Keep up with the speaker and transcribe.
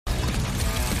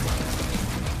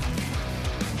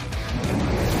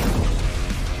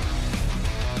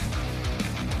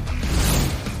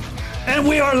And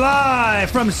we are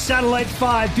live from Satellite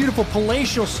 5, beautiful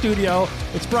palatial studio.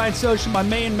 It's Brian Socha, my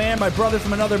main man, my brother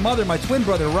from another mother, my twin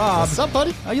brother, Rob. What's up,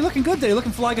 buddy? You looking good today? You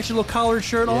looking fly? Got your little collared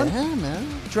shirt on? Yeah, man.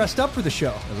 Dressed up for the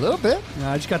show. A little bit.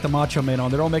 I just got the Macho Man on.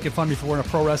 They're all making fun of me for wearing a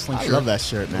pro wrestling shirt. I love that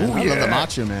shirt, man. Ooh, I yeah. love the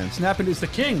Macho Man. Snapping is the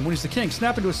king. When he's the king,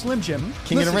 snap into a Slim Jim.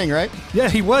 King of the ring, right? Yeah,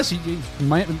 he was. You're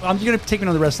going to take me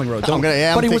on the wrestling road. Don't.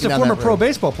 I'm But he was a taking down former that pro road.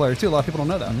 baseball player, too. A lot of people don't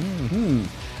know that.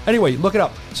 Anyway, look it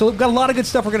up. So we've got a lot of good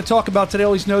stuff we're going to talk about today.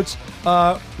 All these notes.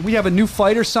 We have a new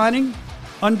fighter signing.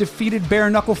 Undefeated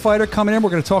bare knuckle fighter coming in. We're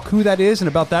going to talk who that is and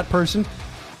about that person.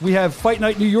 We have Fight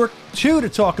Night New York 2 to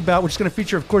talk about, which is going to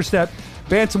feature, of course, that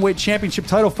Bantamweight Championship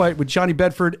title fight with Johnny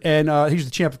Bedford, and he's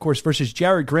the champ, of course, versus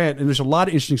Jared Grant. And there's a lot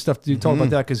of interesting stuff to talk about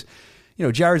that because, you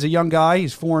know, Jared's a young guy.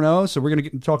 He's 4-0, so we're going to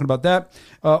get talking about that.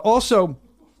 Also,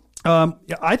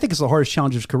 I think it's the hardest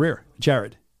challenge of his career,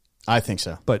 Jared. I think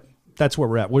so. But that's where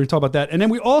we're at. We're going to talk about that. And then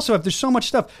we also have, there's so much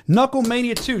stuff. Knuckle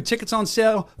Mania 2, tickets on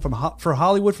sale for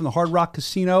Hollywood from the Hard Rock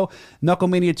Casino. Knuckle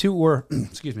Mania 2, or,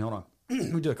 excuse me, hold on.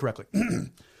 Let me do it correctly.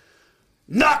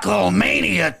 Knuckle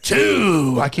Mania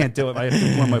 2. I can't do it. I have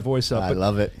to warm my voice up. I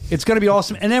love it. It's going to be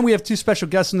awesome. And then we have two special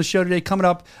guests on the show today coming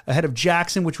up ahead of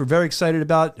Jackson, which we're very excited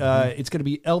about. It's going to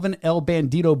be Elvin El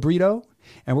Bandito Britto.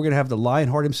 And we're going to have the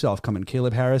Lionheart himself coming,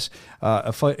 Kaleb Harris,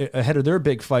 a fight ahead of their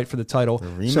big fight for the title. A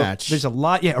rematch. So there's a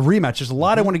lot, a rematch. There's a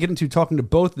lot I want to get into talking to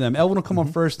both of them. Elvin will come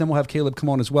on first, then we'll have Kaleb come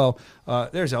on as well.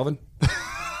 There's Elvin.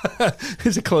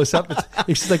 There's a close-up.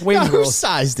 It's like Wayne's Who World.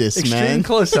 sized this, Extreme man?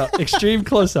 close-up. Extreme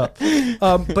close-up.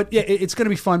 But yeah, it's going to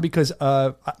be fun because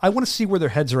I want to see where their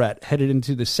heads are at headed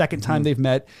into the second time they've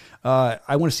met.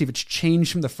 I want to see if it's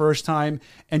changed from the first time.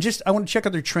 And just, I want to check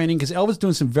out their training because Elvin's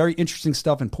doing some very interesting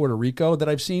stuff in Puerto Rico that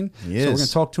I've seen. So we're going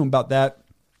to talk to him about that.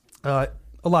 A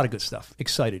lot of good stuff.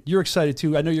 Excited. You're excited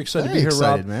too. I know you're excited to be here,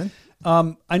 Rob. Man.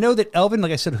 I know that Elvin,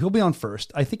 like I said, he'll be on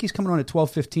first. I think he's coming on at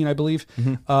 12:15, I believe.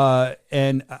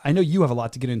 And I know you have a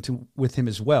lot to get into with him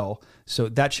as well. So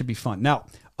that should be fun. Now,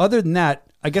 other than that,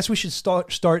 I guess we should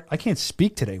start. I can't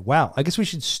speak today. Wow. I guess we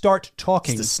should start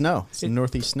talking. It's the snow. It's the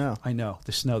northeast snow. I know.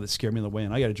 The snow that scared me on the way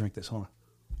in. I got to drink this. Hold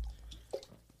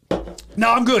on.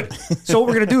 No, I'm good. So what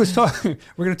we're going to do is talk.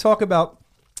 We're going to talk about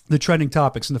the trending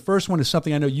topics. And the first one is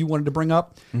something I know you wanted to bring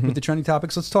up with the trending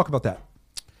topics. Let's talk about that.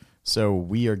 So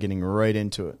we are getting right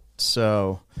into it.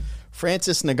 So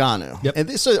Francis Naganou. Yep. And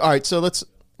this, all right, so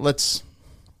let's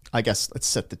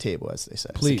set the table, as they say.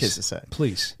 Please. As the kids to say.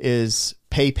 Please. Is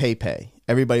pay.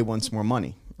 Everybody wants more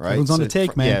money, right? Everyone's on the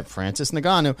take, man. Yeah, Francis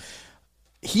Naganou.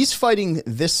 He's fighting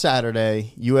this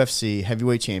Saturday, UFC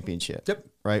Heavyweight Championship. Yep.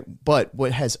 Right? But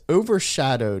what has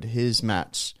overshadowed his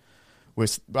match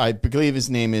was, I believe his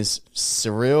name is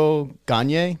Cyril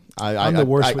Gane. I'm the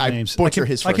worst with names. Butcher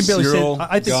his first. I can barely Cyril say.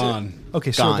 I think Gane.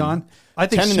 Okay, Cyril Gane. I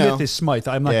think 10-0. Smith is Smythe.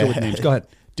 I'm not good with names. Go ahead.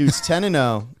 Dude's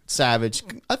 10-0, savage.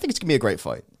 I think it's gonna be a great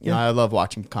fight. You know, I love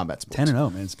watching combat sports.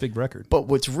 10-0, man. It's a big record. But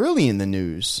what's really in the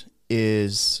news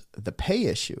is the pay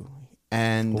issue.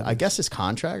 And I guess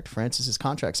Francis's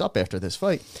contract's up after this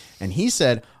fight. And he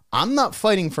said, I'm not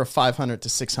fighting for $500,000 to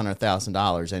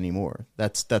 $600,000 anymore.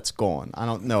 That's gone. I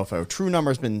don't know if a true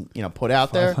number's been put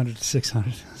out there. 500 to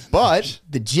 600. But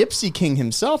the Gypsy King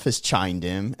himself has chimed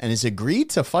in and has agreed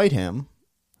to fight him.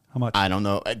 How much? I don't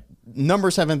know.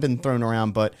 Numbers haven't been thrown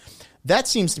around, but that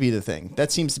seems to be the thing.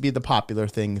 That seems to be the popular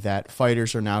thing, that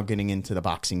fighters are now getting into the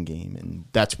boxing game, and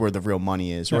that's where the real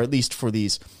money is, or at least for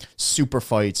these super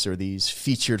fights or these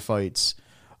featured fights.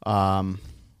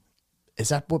 Is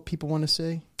that what people want to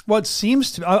see? Well, it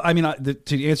seems to. I mean,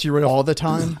 to answer you right off, All the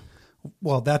time?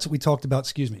 well, that's what we talked about.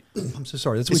 Excuse me. I'm so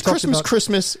sorry. That's what Is we talked Christmas about.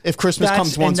 Christmas if Christmas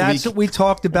comes once a week? That's what we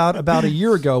talked about a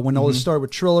year ago when all this started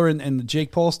with Triller and the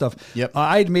Jake Paul stuff. Yep.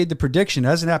 I had made the prediction. It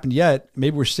hasn't happened yet.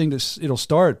 Maybe we're seeing this. It'll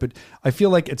start, but I feel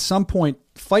like at some point,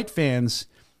 fight fans,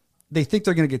 they think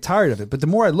they're going to get tired of it. But the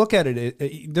more I look at it,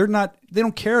 they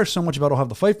don't care so much about all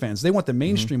the fight fans. They want the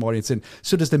mainstream audience in.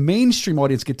 So does the mainstream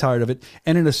audience get tired of it?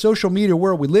 And in a social media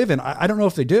world we live in, I don't know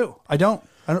if they do. I don't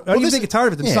even think they get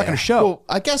tired of it. It's not going to show. Well,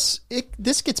 I guess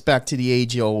this gets back to the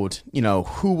age-old,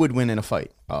 who would win in a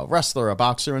fight? A wrestler, a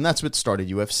boxer, and that's what started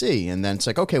UFC. And then it's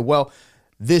like, okay, well,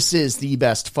 this is the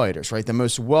best fighters, right? The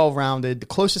most well-rounded, the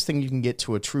closest thing you can get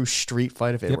to a true street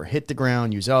fight if they ever hit the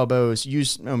ground, use elbows,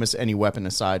 use almost any weapon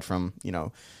aside from,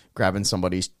 grabbing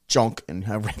somebody's junk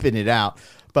and ripping it out.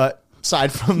 But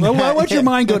aside from that, why would your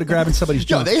mind go to grabbing somebody's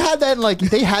junk? They had that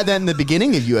in the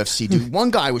beginning of UFC, dude.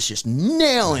 One guy was just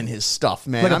nailing his stuff,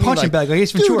 man. Like a punching bag, like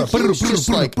Ace Ventura. Dude, he was just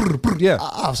like, yeah.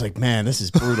 I was like, man, this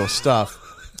is brutal stuff.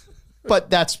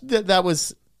 But that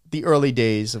was the early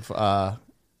days of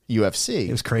UFC.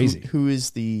 It was crazy. Who is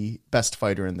the best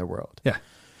fighter in the world? Yeah.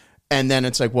 And then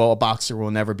it's like, well, a boxer will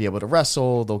never be able to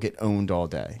wrestle. They'll get owned all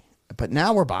day. But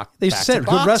now we're They said a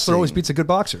good wrestler always beats a good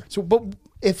boxer. So, but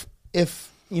if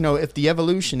the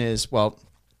evolution is, well,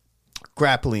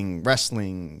 grappling,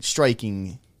 wrestling,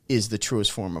 striking is the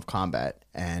truest form of combat,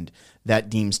 and that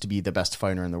deems to be the best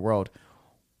fighter in the world.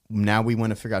 Now we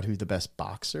want to figure out who the best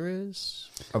boxer is.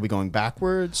 Are we going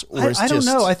backwards? Or I don't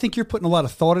know. I think you're putting a lot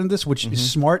of thought into this, which is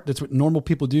smart. That's what normal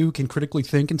people do, who can critically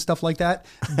think and stuff like that.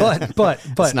 But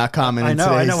it's not common. I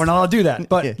know. We're not allowed to do that.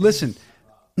 But listen.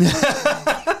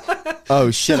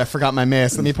 Oh shit! I forgot my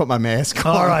mask. Let me put my mask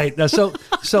on. All right. Now, so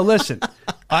listen.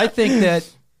 I think that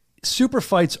super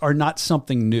fights are not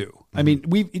something new. I mean,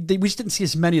 we just didn't see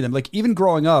as many of them. Like, even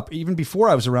growing up, even before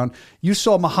I was around, you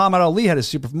saw Muhammad Ali had a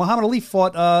super. Muhammad Ali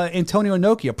fought Antonio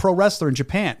Inoki, a pro wrestler in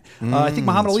Japan. I think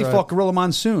Muhammad Ali fought Gorilla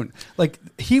Monsoon. Like,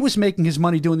 he was making his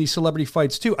money doing these celebrity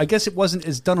fights too. I guess it wasn't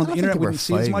as done on the internet. We didn't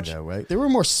see as much. Though, right? They were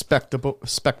more spectacle.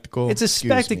 It's a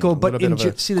spectacle, but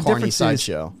see the difference is,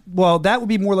 well, that would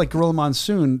be more like Gorilla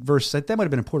Monsoon versus, that might have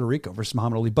been in Puerto Rico versus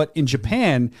Muhammad Ali. But in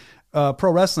Japan,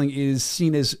 pro wrestling is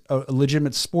seen as a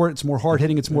legitimate sport. It's more hard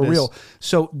hitting. It's more real.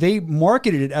 So they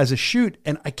marketed it as a shoot.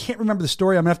 And I can't remember the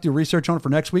story. I'm going to have to do research on it for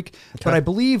next week. Okay. But I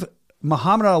believe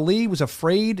Muhammad Ali was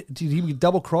afraid he would be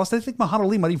double crossed. I think Muhammad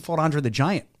Ali might even fought Andre the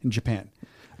Giant in Japan.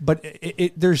 But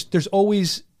there's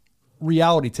always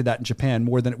reality to that in Japan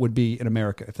more than it would be in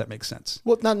America, if that makes sense.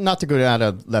 Well, not to go out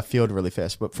of left field really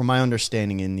fast, but from my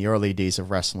understanding, in the early days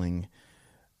of wrestling,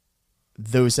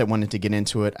 those that wanted to get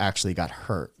into it actually got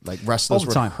hurt. Like, wrestlers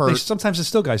were hurt. Sometimes the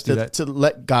still guys do that. To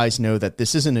let guys know that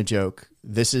this isn't a joke.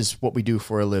 This is what we do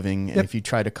for a living. And if you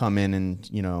try to come in and,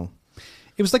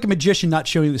 It was like a magician not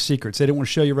showing you the secrets. They didn't want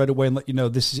to show you right away and let you know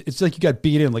it's like you got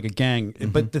beat in like a gang.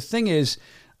 But the thing is,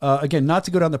 again, not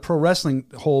to go down the pro wrestling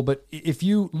hole, but if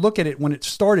you look at it when it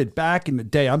started back in the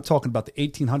day, I'm talking about the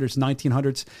 1800s,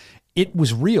 1900s, it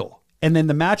was real. And then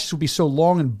the matches would be so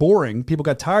long and boring, people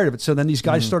got tired of it. So then these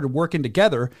guys started working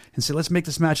together and said, let's make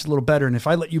this match a little better. And if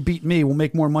I let you beat me, we'll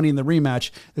make more money in the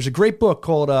rematch. There's a great book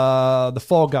called The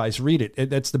Fall Guys. Read it.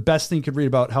 That's the best thing you could read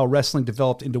about how wrestling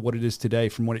developed into what it is today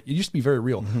from what it used to be very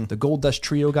real. The Gold Dust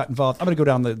Trio got involved. I'm going to go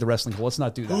down the wrestling hole. Let's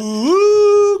not do that.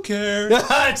 Who cares?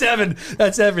 That's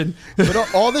Evan.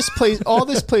 But all this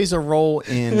plays a role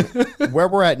in where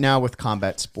we're at now with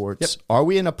combat sports. Yep. Are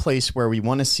we in a place where we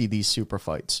want to see these super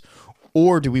fights?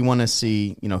 Or do we want to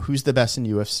see, who's the best in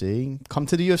UFC? Come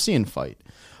to the UFC and fight.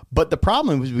 But the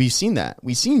problem is we've seen that.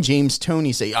 We've seen James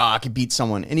Toney say, I could beat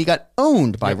someone. And he got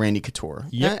owned by Randy Couture.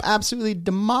 Absolutely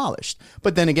demolished.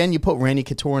 But then again, you put Randy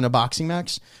Couture in a boxing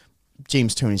match,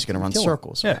 James Tony's going to run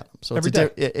circles. Yeah. So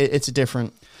it's a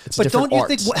different But don't you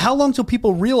think, how long till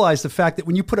people realize the fact that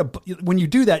when you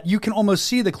do that, you can almost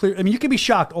see the clear, you can be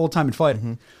shocked all the time in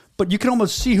fighting. But you can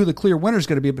almost see who the clear winner is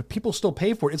going to be, but people still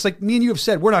pay for it. It's like me and you have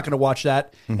said, we're not going to watch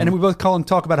that. And then we both call and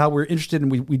talk about how we're interested, and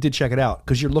we did check it out.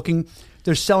 Because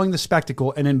they're selling the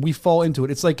spectacle, and then we fall into it.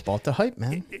 It's like... Bought the hype,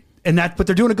 man. But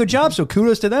they're doing a good job, so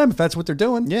kudos to them if that's what they're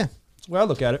doing. Yeah. That's the way I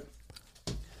look at it.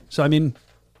 So,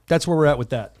 that's where we're at with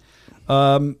that.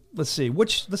 Let's see.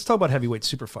 Let's talk about heavyweight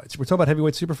super fights. We're talking about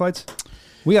heavyweight super fights?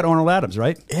 We got Arnold Adams,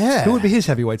 right? Yeah. Who would be his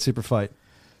heavyweight super fight?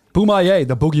 Boomaye,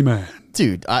 the boogeyman.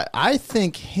 Dude, I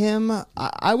think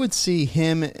I would see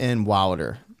him and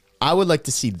Wilder. I would like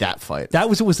to see that fight. That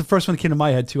was the first one that came to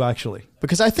my head too, actually.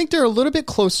 Because I think they're a little bit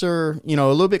closer, a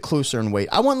little bit closer in weight.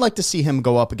 I wouldn't like to see him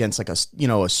go up against like a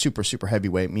super, super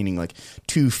heavyweight, meaning like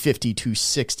 250,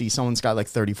 260. Someone's got like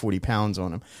 30, 40 pounds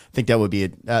on him. I think that would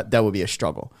be a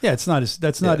struggle. Yeah, not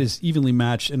as evenly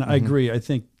matched. And I agree. I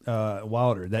think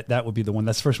Wilder, that would be the one.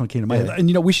 That's the first one that came to my head.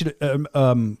 And we should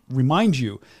remind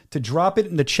you to drop it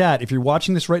in the chat. If you're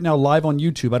watching this right now live on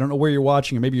YouTube, I don't know where you're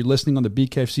watching, or maybe you're listening on the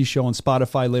BKFC show on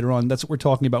Spotify later on. That's what we're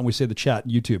talking about when we say the chat,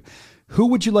 YouTube. Who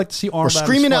would you like to see Arnold Adams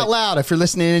screaming fight? out loud if you're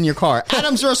listening in your car.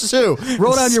 Adams versus who?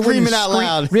 Roll down your window. Screaming out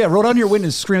loud. Yeah, roll down your window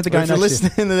and scream at the guy next to you. If you're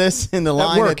listening to this in the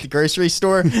line at the grocery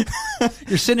store.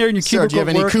 You're sitting there in your cubicle. Do you have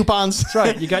any coupons? That's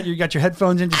right. You got your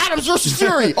headphones in. Adams versus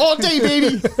Fury all day,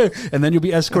 baby. And then you'll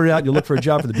be escorted out and you'll look for a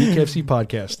job for the BKFC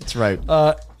podcast. That's right.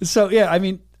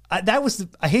 That was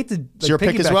I hate to. It's your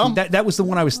pick as well? That was the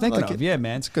one I was thinking of. Yeah,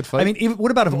 man. It's a good fight. What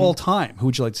about of all time? Who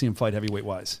would you like to see him fight heavyweight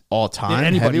wise? All time?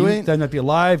 Anybody. Heavyweight? That might be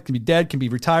alive, can be dead, can be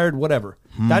retired, whatever.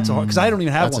 That's a hard, because I don't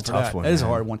even have That's one a for tough that. one, That is a man.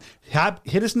 hard one.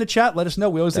 Hit us in the chat. Let us know.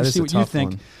 We always like to see what you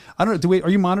think. one. I don't know. Are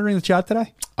you monitoring the chat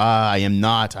today? I am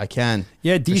not. I can.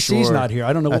 Yeah, DC's not here.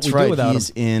 I don't know what we do without him.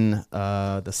 He's in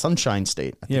the Sunshine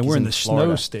State. Yeah, we're in the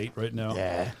Florida. snow state right now.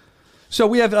 Yeah. So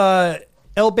we have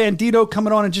El Bandito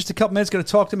coming on in just a couple minutes. Going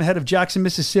to talk to him ahead of Jackson,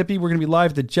 Mississippi. We're going to be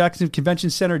live at the Jackson Convention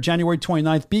Center January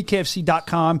 29th,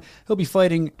 bkfc.com. He'll be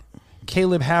fighting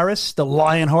Kaleb Harris, the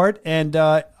Lionheart, and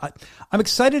I'm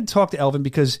excited to talk to Elvin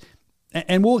because,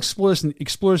 and we'll explore this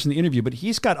in the interview, but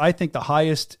he's got, I think, the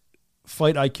highest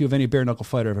fight IQ of any bare knuckle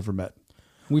fighter I've ever met.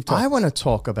 I want to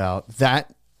talk about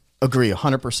that. Agree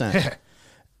 100%.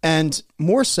 And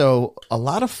more so, a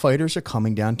lot of fighters are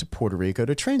coming down to Puerto Rico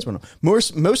to train with them.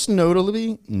 Most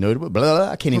notably, blah, blah, blah,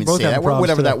 I can't even say that word,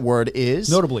 whatever that word is.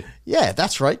 Notably. Yeah,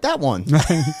 that's right, that one.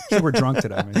 We're drunk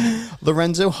today.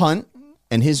 Lorenzo Hunt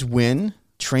and his win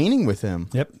training with him.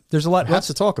 Yep. There's a lot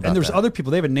to talk about. And there's other people.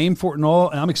 They have a name for it and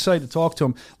all, and I'm excited to talk to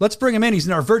him. Let's bring him in. He's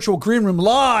in our virtual green room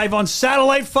live on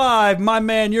Satellite 5. My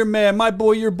man, your man, my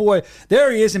boy, your boy.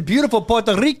 There he is in beautiful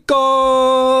Puerto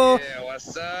Rico. Yeah,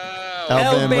 what's up?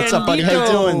 Elvin, what's up, buddy? How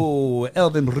you doing?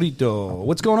 Elvin Britto.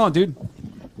 What's going on, dude?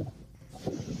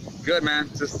 Good, man.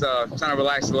 Just trying to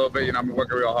relax a little bit. You know, I've been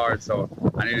working real hard, so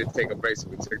I needed to take a break. So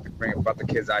we took to brought the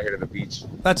kids out here to the beach.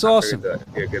 That's awesome. Get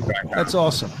a good background. That's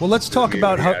awesome. Well, let's talk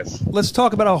about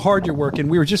how hard you're working.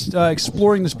 We were just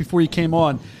exploring this before you came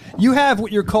on. You have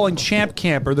what you're calling Champ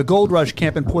Camp, or the Gold Rush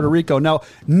Camp in Puerto Rico. Now,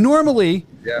 normally,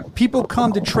 people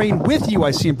come to train with you,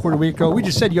 I see, in Puerto Rico. We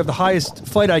just said you have the highest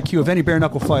fight IQ of any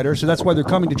bare-knuckle fighter, so that's why they're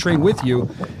coming to train with you.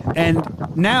 And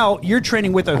now you're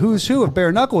training with a who's who of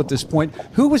bare-knuckle at this point.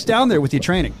 Who was down there with you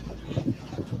training?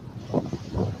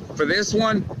 For this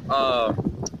one, I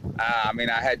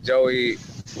had Joey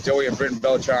and Britton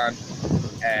Beltran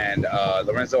and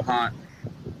Lorenzo Hunt,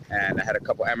 and I had a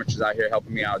couple amateurs out here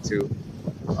helping me out, too.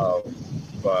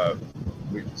 But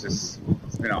we just,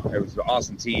 it was an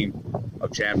awesome team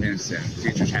of champions and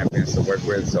future champions to work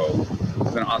with. So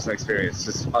it's been an awesome experience.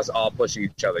 Just us all pushing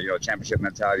each other. Championship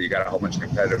mentality. You got a whole bunch of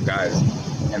competitive guys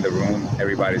in the room.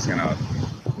 Everybody's gonna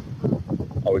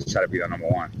always try to be the number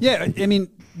one. Yeah, I mean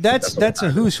that's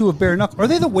a who's who of bare knuckle. Are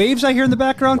they the waves I hear in the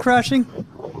background crashing?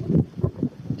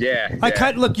 Yeah.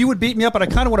 Look, you would beat me up, but I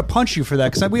kind of want to punch you for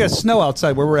that because we got snow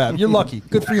outside where we're at. You're lucky.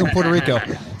 Good for you in Puerto Rico.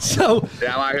 So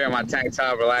yeah, I'm out here in my tank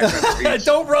top, relaxing.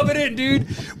 Don't rub it in, dude.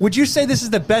 Would you say this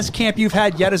is the best camp you've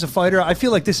had yet as a fighter? I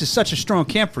feel like this is such a strong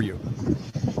camp for you.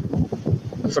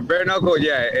 For bare knuckle,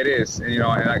 yeah, it is. And,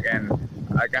 I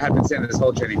have been saying this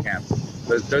whole training camp.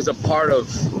 There's a part of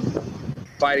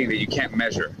fighting that you can't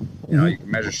measure. You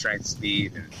can measure strength,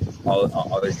 speed, and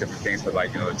all these different things, but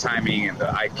the timing and the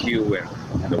IQ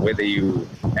and the way that you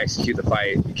execute the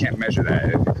fight, you can't measure that.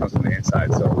 It comes from the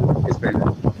inside. So it's been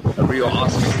a real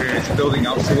awesome experience building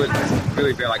up to it. It's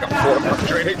really been like a 4-month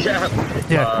training camp.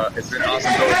 Yeah. It's been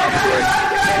awesome building up to it,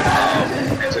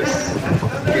 and just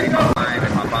getting my mind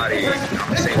and my body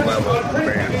on the same level,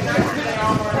 ready to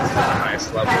perform at the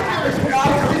highest level.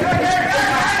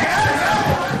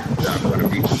 I'm going to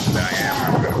be that I am.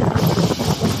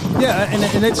 Yeah,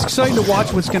 and it's exciting to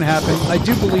watch what's going to happen. I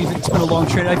do believe it's been a long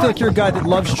training. I feel like you're a guy that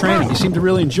loves training. You seem to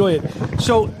really enjoy it.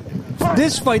 So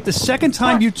this fight, the second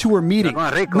time you two were meeting,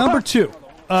 number 2,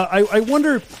 I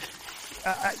wonder,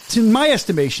 to my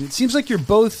estimation, it seems like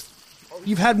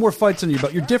you've had more fights under your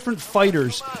belt. You're different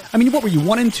fighters. I mean, what were you,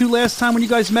 1 and 2 last time when you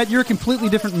guys met? You're a completely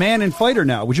different man and fighter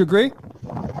now. Would you agree?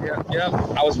 Yeah.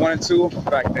 I was 1 and 2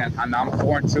 back then. And now I'm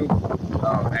 4 and 2.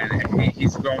 And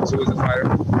he's grown too as a fighter.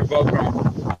 We're both grown.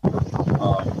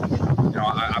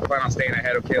 I plan on staying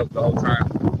ahead of Kaleb the whole time.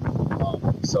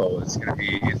 So it's going to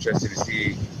be interesting to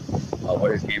see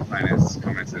what his game plan is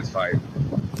coming into this fight.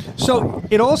 So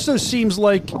it also seems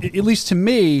like, at least to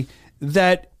me,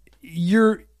 that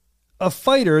you're a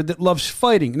fighter that loves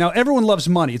fighting. Now, everyone loves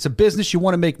money. It's a business. You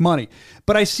want to make money.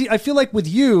 But I feel like with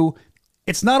you,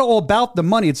 it's not all about the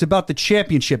money. It's about the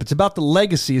championship. It's about the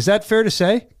legacy. Is that fair to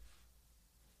say?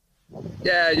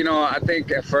 Yeah, I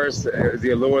think at first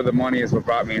the allure of the money is what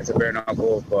brought me into bare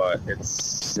knuckle, but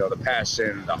it's the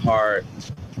passion, the heart.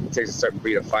 It takes a certain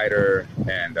breed of fighter,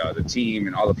 and the team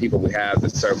and all the people we have. The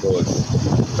circle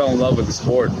fell in love with the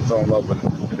sport, fell in love with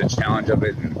the challenge of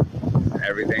it and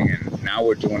everything. And now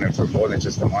we're doing it for more than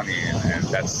just the money, and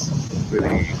that's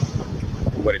really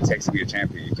what it takes to be a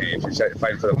champion. If you're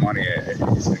fighting for the money,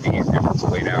 it's going to be easier to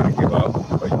lay down and give up.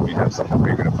 But you have something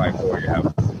bigger to fight for. You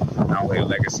have not only a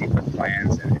legacy, but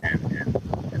plans and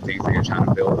things that you're trying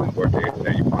to build and work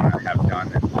that you want to have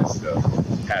done. And it's the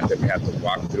path that we have to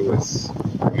walk through.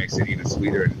 It makes it even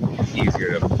sweeter and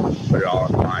easier to put it all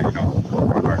on the line,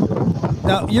 work hard to it.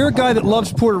 Now, you're a guy that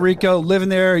loves Puerto Rico, living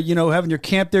there, having your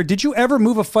camp there. Did you ever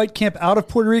move a fight camp out of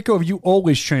Puerto Rico, or have you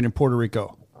always trained in Puerto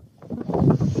Rico?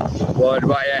 Well,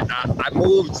 I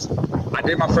moved. I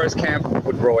did my first camp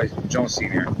with Roy Jones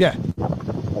Sr. Yeah.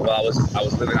 Well, I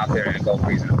was living out there in the Gulf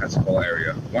region, in the Pensacola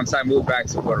area. Once I moved back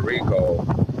to Puerto Rico,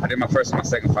 I did my first and my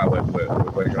second fight with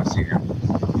Roy Jones Sr.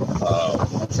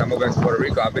 Once I moved back to Puerto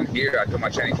Rico, I've been here. I do my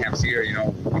training camps here.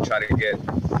 We try to get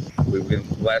we've been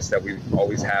blessed that we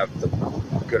always have the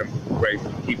good and great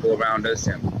people around us,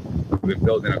 and we've been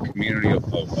building a community of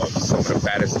some of the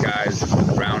baddest guys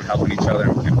around, helping each other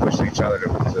and pushing each other to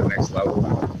the next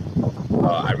level.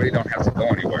 I really don't have to go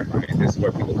anywhere. I mean, this is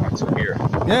where people come to here.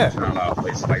 Yeah. There's not a lot of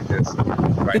places like this.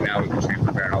 Right now, we can train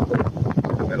for bare knuckle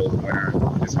in the middle of the winter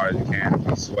as hard as you can.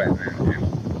 I'm sweating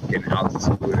and getting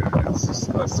altitude, and it's just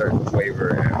a certain flavor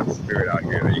and spirit out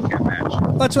here that you can't match.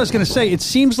 That's what I was going to say. It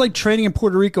seems like training in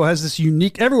Puerto Rico has this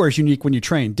unique, everywhere is unique when you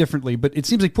train differently, but it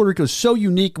seems like Puerto Rico is so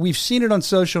unique. We've seen it on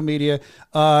social media.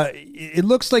 It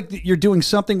looks like you're doing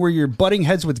something where you're butting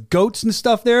heads with goats and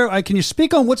stuff there. Can you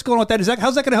speak on what's going on with that?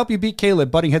 How's that going to help you beat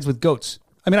Kaleb, butting heads with goats?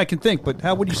 I mean, I can think, but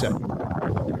how would you say?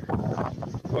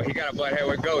 Well, he got to butt head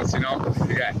with goats, you know.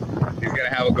 He's got to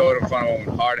have a goat in front of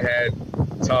him, hard head,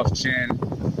 tough chin.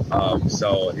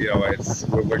 So, you know,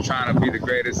 we're trying to be the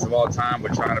greatest of all time.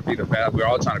 We're trying to be the best. We're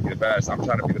all trying to be the best. I'm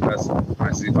trying to be the best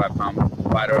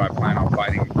 165-pound fighter. I plan on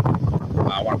fighting.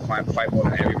 I want to fight more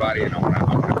than everybody, and I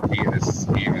want to compete in this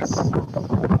game as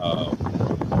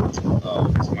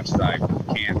much as I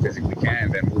physically can,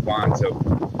 and then move on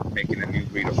to making a new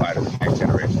breed of fighters in the next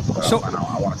generation. So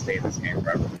I want to stay in this game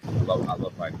forever. I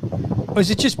love fighting. Is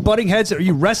it just butting heads? Are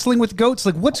you wrestling with goats?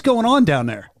 Like, what's going on down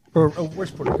there? Or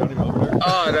where's Puerto Rico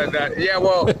over there? Yeah,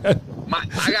 well,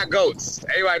 I got goats.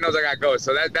 Everybody knows I got goats.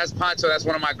 So that's Pancho. That's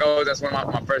one of my goats. That's one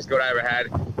of my first goat I ever had.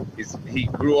 He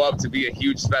grew up to be a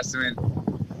huge specimen.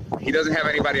 He doesn't have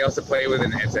anybody else to play with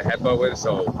and to headbutt with,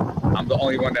 so I'm the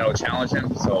only one that will challenge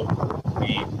him. So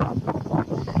we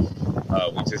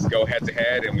just go head to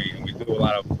head, and we do a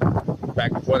lot of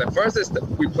back and forth. At first,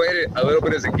 we played it a little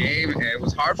bit as a game, and it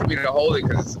was hard for me to hold it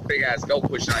because it's a big ass goat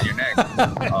pushing on your neck.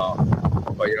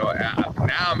 But you know,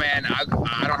 now, man, I don't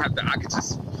have to.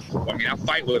 I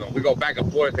fight with him. We go back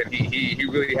and forth, and he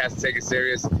really has to take it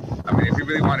serious. I mean, if he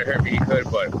really wanted to hurt me, he could,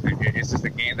 but it's just a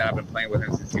game that I've been playing with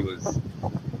him since he was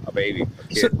a baby, a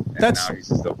kid. So and now he's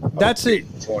just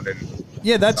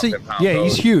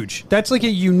he's huge. That's like a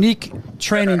unique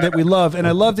training that we love, and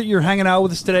I love that you're hanging out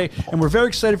with us today, and we're very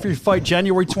excited for your fight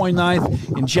January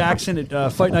 29th in Jackson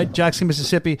at Fight Night, Jackson,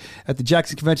 Mississippi at the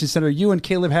Jackson Convention Center. You and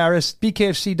Kaleb Harris,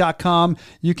 BKFC.com.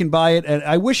 You can buy it, and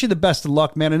I wish you the best of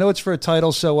luck, man. I know it's for a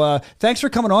title, so thanks for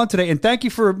coming on today, and thank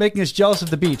you for making us jealous of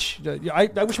the beach. I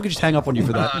wish we could just hang up on you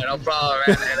for that. No problem,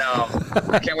 man.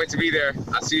 And, I can't wait to be there.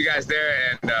 I'll see you guys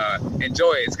there, and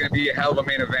enjoy it. It's going to be a hell of a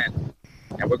main event.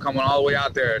 And we're coming all the way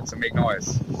out there to make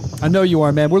noise. I know you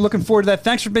are, man. We're looking forward to that.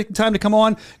 Thanks for making time to come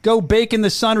on. Go bake in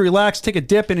the sun, relax, take a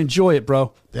dip, and enjoy it,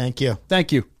 bro. Thank you.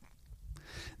 Thank you.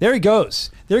 There he goes.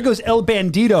 There goes El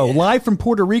Bandito, live from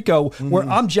Puerto Rico, where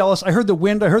I'm jealous. I heard the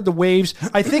wind. I heard the waves.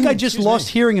 I think I just lost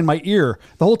hearing in my ear.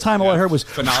 The whole time all I heard was...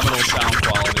 Phenomenal sound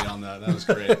quality on that. That was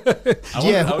great.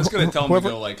 I was going to tell him to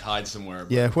go like hide somewhere.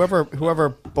 But. Yeah, whoever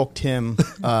booked him,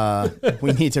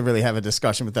 we need to really have a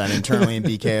discussion with that internally in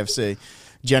BKFC.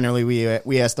 Generally,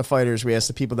 we ask the fighters, we ask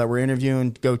the people that we're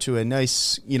interviewing, go to a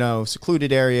nice,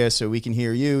 secluded area so we can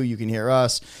hear you, you can hear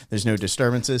us. There's no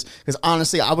disturbances. Because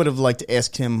honestly, I would have liked to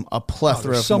ask him a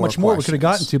plethora of so much more we could have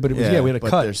gotten to, but it was, we had a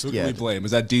cut. Who can we blame?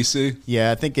 Was that DC?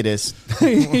 Yeah, I think it is.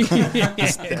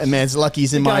 Man's lucky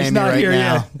he's in Miami right here,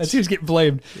 now. Yeah. That's who's getting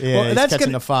blamed. Yeah, well, that's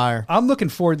catching the fire. I'm looking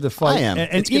forward to the fight. I am. And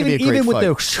it's going to be a great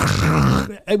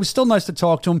fight. It was still nice to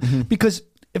talk to him because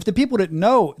if the people didn't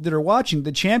know that are watching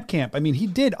the Champ Camp, I mean, he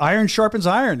did iron sharpens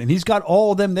iron, and he's got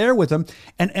all of them there with him.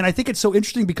 And I think it's so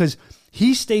interesting because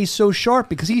he stays so sharp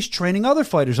because he's training other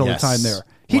fighters all the time there.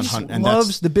 He just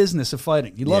loves the business of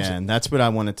fighting. He loves it. And that's what I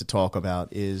wanted to talk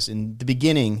about is in the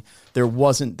beginning, there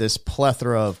wasn't this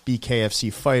plethora of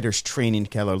BKFC fighters training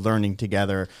together, learning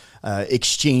together,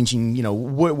 exchanging,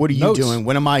 what are you doing?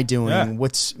 What am I doing? Yeah.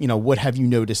 What's, what have you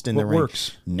noticed in the ring?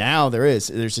 Works. Now there's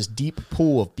this deep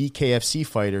pool of BKFC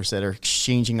fighters that are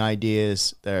exchanging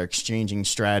ideas, that are exchanging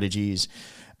strategies.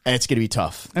 And it's going to be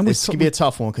tough. And it's going to be a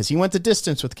tough one because he went the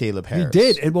distance with Kaleb Harris. He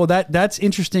did. And well, that's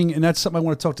interesting. And that's something I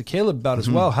want to talk to Kaleb about as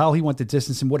well, how he went the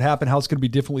distance and what happened, how it's going to be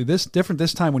different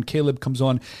this time when Kaleb comes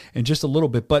on in just a little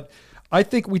bit. But I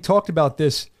think we talked about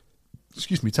this.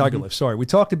 Excuse me, Tiger Lift. Sorry. We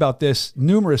talked about this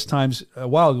numerous times a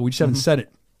while ago. We just haven't said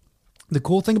it. The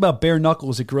cool thing about Bare Knuckle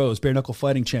as it grows, Bare Knuckle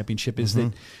Fighting Championship, is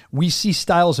that we see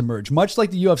styles emerge. Much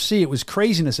like the UFC, it was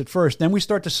craziness at first. Then we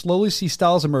start to slowly see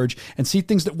styles emerge and see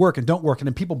things that work and don't work, and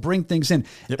then people bring things in.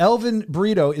 Yep. Elvin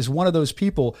Britto is one of those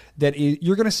people that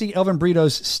you're going to see Elvin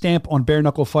Britto's stamp on Bare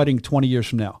Knuckle Fighting 20 years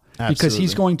from now. Absolutely. Because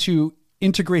he's going to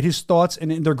integrate his thoughts,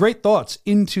 and they're great thoughts,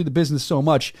 into the business so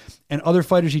much. And other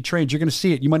fighters he trains, you're going to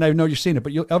see it. You might not even know you're seeing it,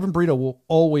 but Elvin Britto will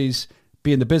always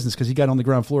be in the business because he got on the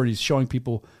ground floor and he's showing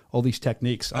people all these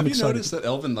techniques. Have you noticed that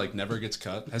Elvin never gets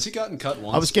cut? Has he gotten cut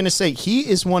once? I was going to say, he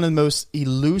is one of the most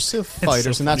elusive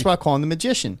fighters, and that's why I call him the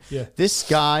magician. Yeah. This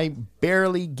guy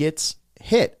barely gets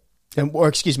hit,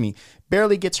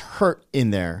 barely gets hurt in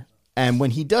there. And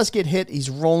when he does get hit, he's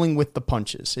rolling with the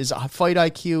punches. His fight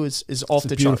IQ is off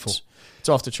the charts. It's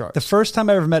off the charts. The first time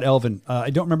I ever met Elvin, I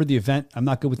don't remember the event. I'm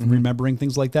not good with remembering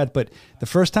things like that. But the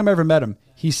first time I ever met him,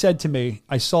 he said to me,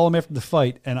 I saw him after the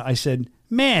fight, and I said,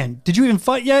 "Man, did you even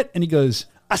fight yet?" And he goes,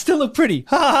 "I still look pretty."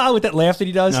 Ha ha ha, with that laugh that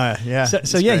he does.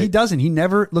 So yeah, he doesn't. He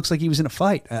never looks like he was in a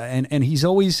fight. And he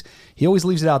always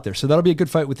leaves it out there. So that'll be a good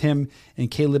fight with him and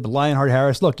Kaleb Lionheart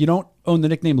Harris. Look, you don't own the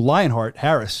nickname Lionheart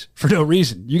Harris for no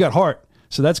reason. You got heart.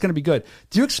 So that's going to be good.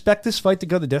 Do you expect this fight to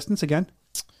go the distance again?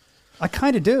 I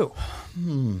kind of do.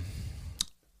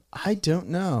 I don't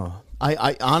know.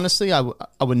 I honestly, I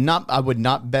would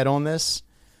not bet on this.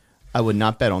 I would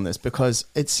not bet on this because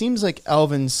it seems like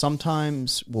Elvin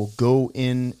sometimes will go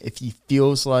in if he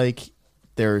feels like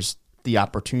there's the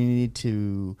opportunity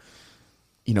to,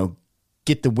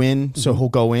 get the win. So he'll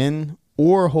go in,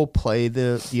 or he'll play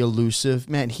the elusive.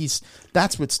 Man,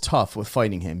 that's what's tough with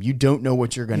fighting him. You don't know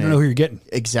what you're going to. You don't know who you're getting.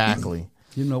 Exactly.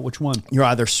 You know which one. You're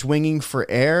either swinging for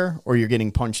air or you're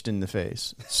getting punched in the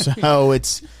face. So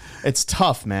it's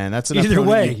tough, man. That's an either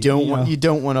way. You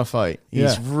don't want to fight.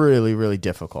 He's really, really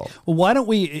difficult. Well, why don't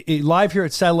we live here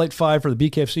at Satellite 5 for the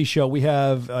BKFC show? We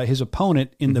have his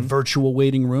opponent in the virtual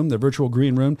waiting room, the virtual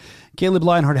green room. Kaleb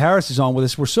Lionheart Harris is on with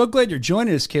us. We're so glad you're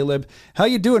joining us, Kaleb. How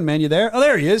you doing, man? You there? Oh,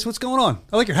 there he is. What's going on?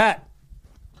 I like your hat.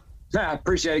 Yeah,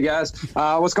 appreciate it, guys.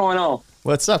 What's going on?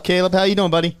 What's up, Kaleb? How you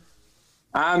doing, buddy?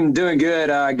 I'm doing good.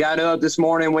 Got up this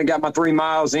morning, went got my 3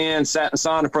 miles in, sat in the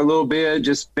sauna for a little bit,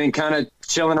 just been kind of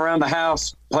chilling around the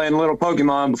house, playing a little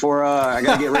Pokemon before I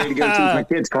got to get ready to go teach my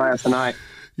kids' class tonight.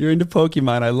 You're into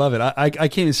Pokemon. I love it. I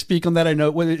can't even speak on that. I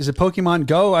know. Is it Pokemon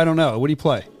Go? I don't know. What do you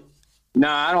play? No,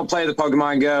 I don't play the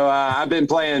Pokemon Go. I've been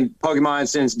playing Pokemon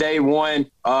since day one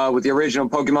with the original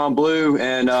Pokemon Blue,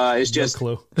 and it's just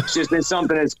been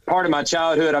something that's part of my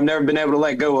childhood I've never been able to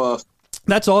let go of.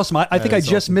 That's awesome. I think I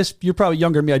just missed, you're probably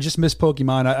younger than me, I just missed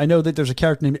Pokemon. I know that there's a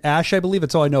character named Ash, I believe.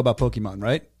 That's all I know about Pokemon,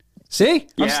 right? See?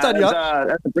 I'm studying up.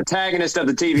 That's the protagonist of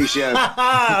the TV show.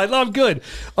 I love good.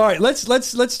 All right, let's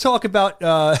talk about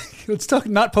let's talk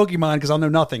not Pokemon because I'll know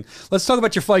nothing. Let's talk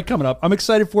about your fight coming up. I'm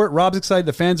excited for it. Rob's excited.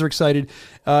 The fans are excited.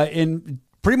 In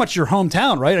pretty much your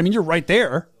hometown, right? I mean, you're right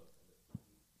there.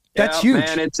 That's huge.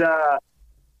 Man,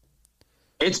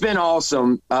 it's been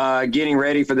awesome getting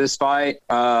ready for this fight.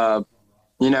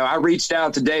 I reached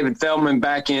out to David Feldman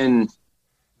back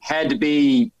had to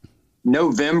be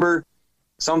November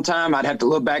sometime. I'd have to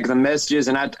look back at the messages.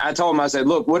 And I told him, I said,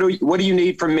 look, what do you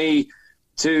need from me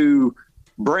to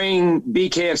bring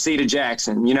BKFC to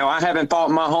Jackson? I haven't fought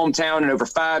in my hometown in over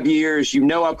 5 years.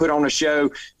 I put on a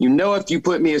show. If you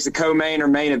put me as the co-main or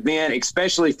main event,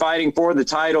 especially fighting for the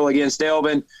title against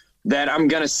Elvin, that I'm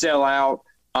going to sell out.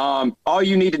 All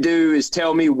you need to do is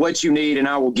tell me what you need and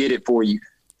I will get it for you.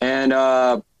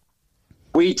 And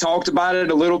we talked about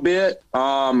it a little bit.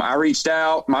 I reached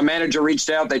out. My manager reached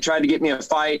out. They tried to get me a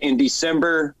fight in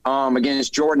December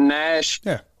against Jordan Nash.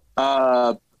 Yeah.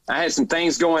 I had some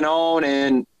things going on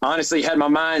and honestly had my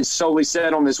mind solely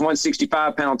set on this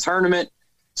 165-pound tournament.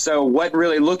 So wasn't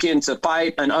really looking to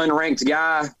fight an unranked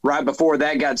guy right before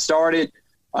that got started.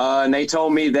 And they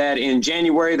told me that in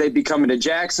January they'd be coming to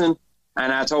Jackson.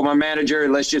 And I told my manager,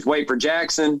 let's just wait for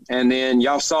Jackson. And then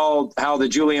y'all saw how the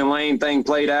Julian Lane thing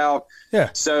played out.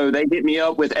 Yeah. So they hit me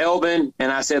up with Elvin, and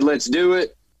I said, let's do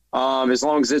it as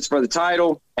long as it's for the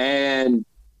title. And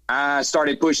I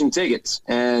started pushing tickets.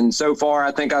 And so far,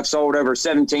 I think I've sold over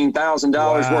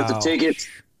 $17,000 worth of tickets.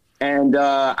 And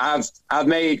I've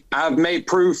made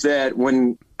proof that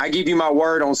when I give you my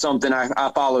word on something,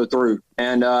 I follow through.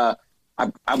 And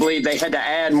I believe they had to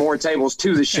add more tables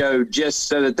to the show just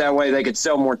so that way they could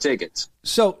sell more tickets.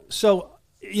 So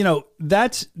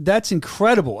that's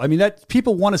incredible. I mean, that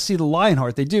people want to see the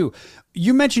Lionheart. They do.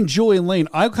 You mentioned Julian Lane.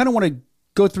 I kind of want to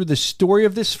go through the story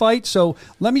of this fight. So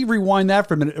let me rewind that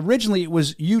for a minute. Originally, it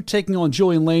was you taking on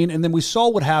Julian Lane, and then we saw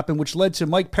what happened, which led to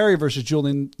Mike Perry versus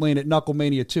Julian Lane at Knuckle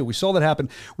Mania 2. We saw that happen.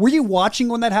 Were you watching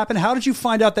when that happened? How did you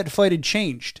find out that fight had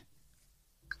changed?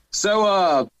 So,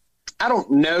 I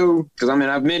don't know, because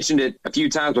I've mentioned it a few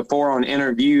times before on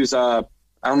interviews. I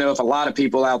don't know if a lot of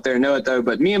people out there know it though,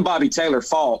 but me and Bobby Taylor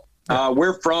fought.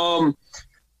 We're from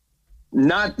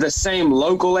not the same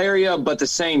local area, but the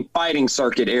same fighting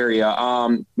circuit area.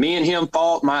 Me and him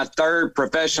fought my third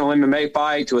professional MMA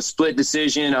fight to a split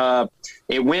decision.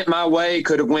 It went my way,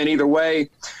 could have went either way.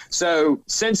 So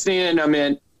since then,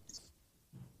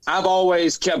 I've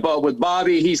always kept up with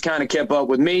Bobby. He's kind of kept up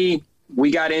with me. We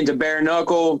got into bare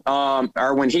knuckle,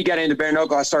 or when he got into bare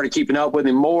knuckle, I started keeping up with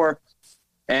him more.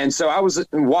 And so I was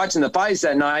watching the fights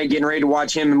that night, getting ready to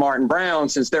watch him and Martin Brown,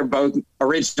 since they're both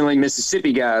originally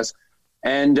Mississippi guys.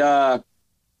 And I'm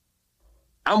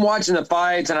watching the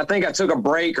fights, and I think I took a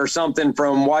break or something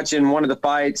from watching one of the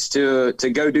fights to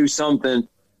go do something.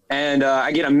 And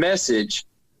I get a message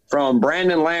from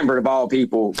Brandon Lambert, of all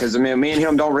people, because me and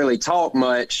him don't really talk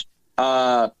much.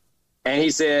 And he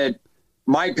said,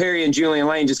 Mike Perry and Julian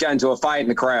Lane just got into a fight in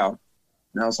the crowd.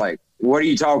 And I was like, what are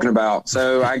you talking about?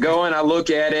 So I go and I look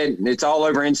at it. And it's all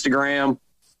over Instagram.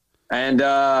 And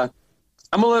I'm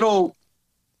a little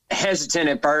hesitant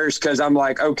at first because I'm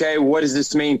like, okay, what does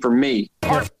this mean for me?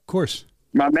 Yeah, of course.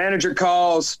 My manager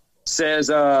calls, says,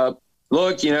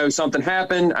 look, something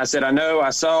happened. I said, I know,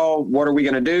 I saw. What are we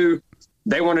going to do?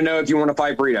 They want to know if you want to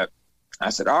fight Britto. I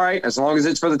said, all right, as long as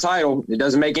it's for the title. It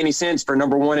doesn't make any sense for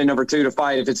number 1 and number 2 to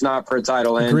fight if it's not for a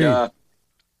title. Agreed. And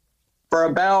for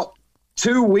about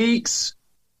 2 weeks,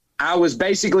 I was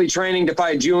basically training to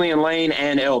fight Julian Lane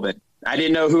and Elvin. I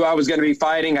didn't know who I was going to be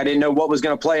fighting. I didn't know what was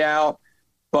going to play out.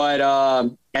 But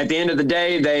at the end of the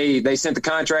day, they sent the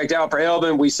contract out for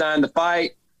Elvin. We signed the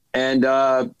fight. And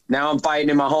now I'm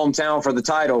fighting in my hometown for the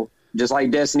title, just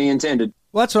like destiny intended.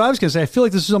 Well, that's what I was going to say. I feel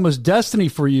like this is almost destiny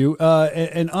for you.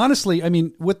 And honestly, I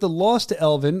mean, with the loss to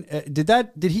Elvin,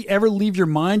 did he ever leave your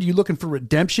mind? Are you looking for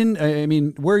redemption? I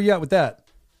mean, where are you at with that?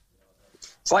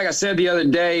 It's like I said the other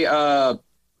day, all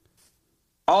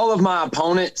of my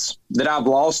opponents that I've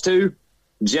lost to,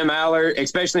 Jim Aller,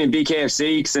 especially in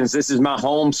BKFC, since this is my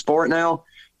home sport now,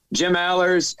 Jim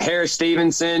Allers, Harris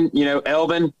Stevenson,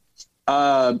 Elvin,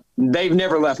 they've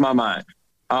never left my mind.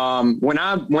 When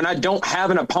I don't have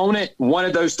an opponent, one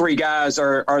of those 3 guys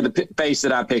are the face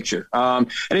that I picture. And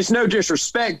it's no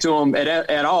disrespect to them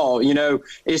at all.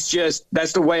 It's just,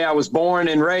 that's the way I was born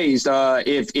and raised.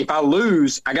 If I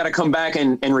lose, I got to come back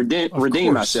and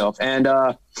redeem myself. And,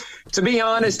 to be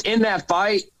honest, in that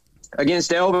fight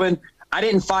against Elvin, I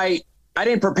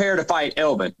didn't prepare to fight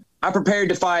Elvin. I prepared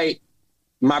to fight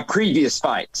my previous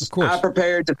fights. Of course. I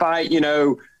prepared to fight,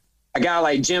 a guy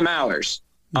like Jim Allers.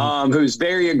 Who's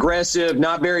very aggressive,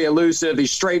 not very elusive.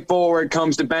 He's straightforward,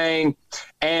 comes to bang.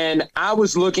 And I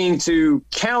was looking to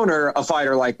counter a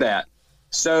fighter like that.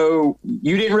 So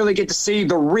you didn't really get to see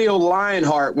the real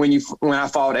Lionheart when I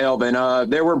fought Elvin.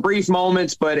 There were brief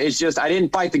moments, but it's just I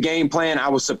didn't fight the game plan I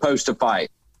was supposed to fight.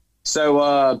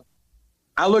 So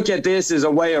I look at this as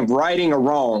a way of righting a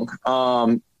wrong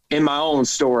in my own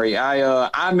story.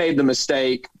 I made the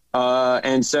mistake,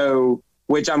 and so –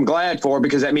 which I'm glad for,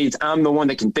 because that means I'm the one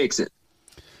that can fix it.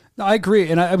 No, I agree.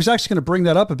 And I was actually going to bring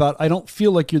that up about, I don't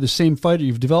feel like you're the same fighter.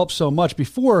 You've developed so much.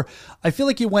 Before, I feel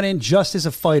like you went in just as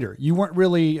a fighter. You weren't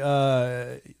really,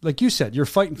 like you said, you're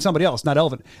fighting somebody else, not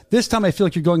Elvin. This time I feel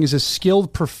like you're going as a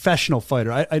skilled professional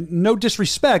fighter. I no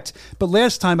disrespect, but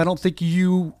last time I don't think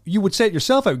you would say it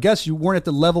yourself. I would guess you weren't at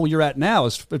the level you're at now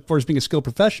as far as being a skilled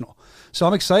professional. So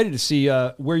I'm excited to see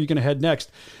where you're going to head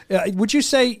next. Would you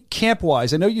say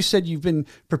camp-wise, I know you said you've been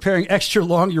preparing extra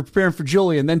long, you're preparing for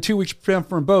Julian, then 2 weeks preparing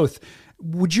for them both.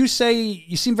 Would you say,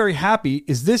 you seem very happy,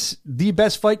 is this the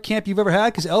best fight camp you've ever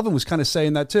had? Because Elvin was kind of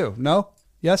saying that too. No?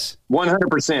 Yes?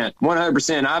 100%.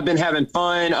 100%. I've been having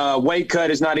fun. Weight cut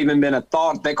has not even been a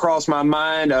thought that crossed my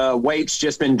mind. Weight's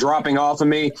just been dropping off of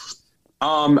me.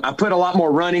 I put a lot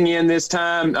more running in this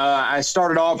time. I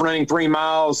started off running 3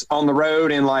 miles on the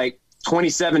road in like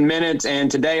 27 minutes, and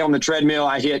today on the treadmill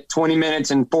I hit 20 minutes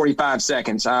and 45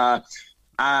 seconds. I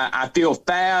feel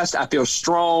fast. I feel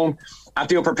strong. I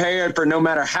feel prepared for no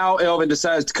matter how Elvin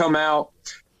decides to come out.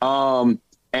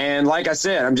 And like I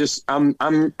said,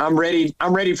 I'm ready.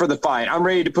 I'm ready for the fight. I'm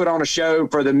ready to put on a show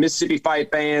for the Mississippi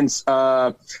fight fans,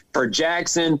 for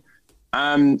Jackson.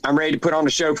 I'm ready to put on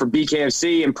a show for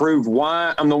BKFC and prove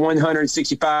why I'm the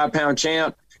 165-pound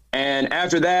champ. And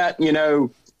after that,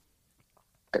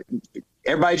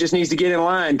 everybody just needs to get in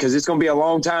line, because it's going to be a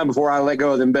long time before I let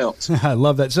go of them belts. I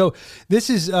love that. So this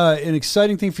is an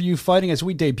exciting thing for you, fighting as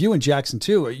we debut in Jackson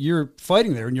too. You're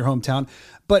fighting there in your hometown.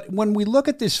 But when we look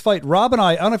at this fight, Rob and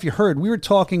I don't know if you heard, we were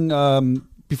talking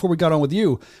before we got on with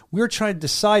you. We were trying to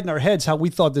decide in our heads how we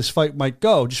thought this fight might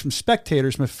go, just from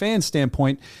spectators, from a fan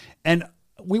standpoint. And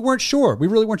we weren't sure. We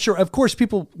really weren't sure. Of course,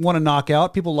 people want to knock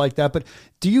out. People like that. But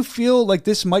do you feel like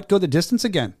this might go the distance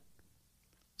again?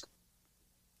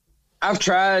 I've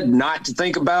tried not to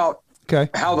think about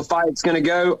how the fight's going to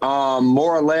go.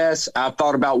 More or less, I've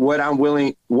thought about what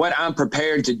I'm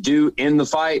prepared to do in the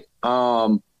fight.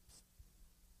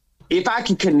 If I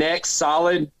can connect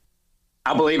solid,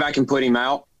 I believe I can put him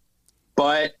out.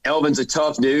 but Elvin's a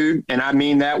tough dude, and I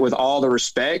mean that with all the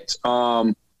respect.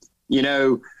 You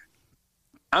know,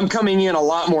 I'm coming in a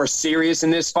lot more serious in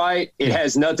this fight. It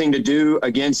has nothing to do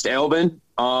against Elvin.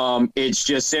 It's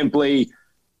just simply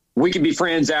we could be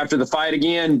friends after the fight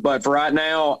again, but for right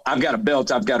now, I've got a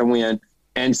belt I've got to win.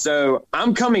 And so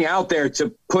I'm coming out there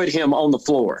to put him on the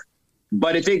floor.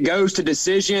 But if it goes to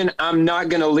decision, I'm not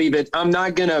going to leave it. I'm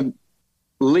not going to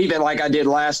leave it like I did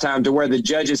last time to where the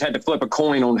judges had to flip a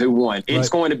coin on who won. It's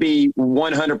going to be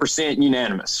 100%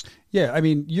 unanimous. Yeah, I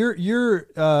mean, you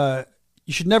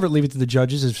should never leave it to the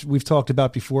judges, as we've talked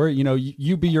about before. You know,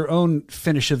 you be your own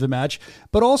finish of the match,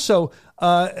 but also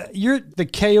you're the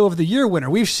KO of the year winner.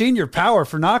 We've seen your power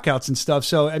for knockouts and stuff.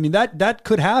 So, I mean, that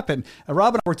could happen.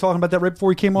 Rob and I were talking about that right before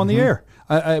we came on the air.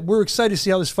 We're excited to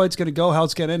see how this fight's going to go, how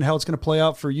it's going to end, how it's going to play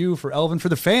out for you, for Elvin, for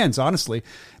the fans, honestly.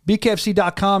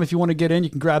 BKFC.com, if you want to get in, you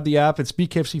can grab the app. It's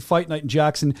BKFC Fight Night in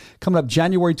Jackson coming up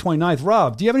January 29th.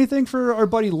 Rob, do you have anything for our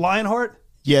buddy Lionheart?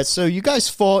 Yeah, so you guys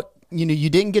fought. You know, you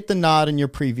didn't get the nod in your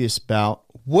previous bout.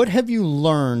 What have you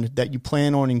learned that you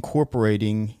plan on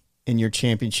incorporating in your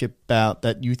championship bout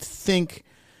that you think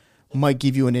might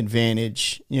give you an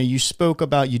advantage? You know, you spoke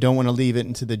about you don't want to leave it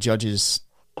into the judges'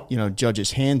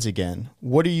 hands again.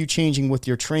 What are you changing with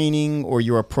your training or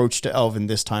your approach to Elvin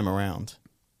this time around?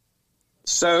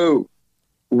 So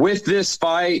with this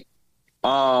fight,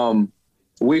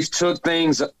 we've took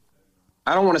things,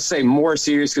 I don't want to say more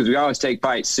serious because we always take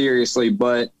fights seriously,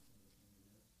 but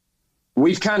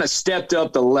we've kind of stepped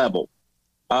up the level.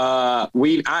 I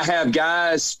have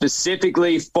guys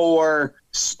specifically for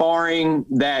sparring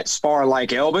that spar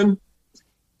like Elvin,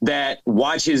 that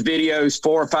watch his videos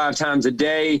 4 or 5 times a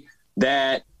day,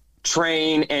 that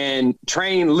train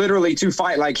literally to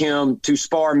fight like him, to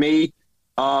spar me,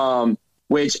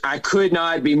 which I could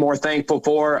not be more thankful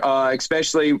for,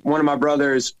 especially one of my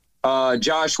brothers,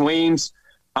 Josh Weems,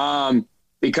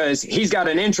 because he's got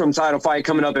an interim title fight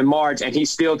coming up in March, and he's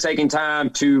still taking time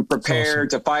to prepare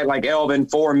to fight like Elvin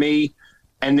for me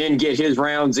and then get his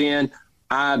rounds in.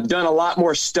 I've done a lot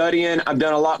more studying. I've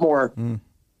done a lot more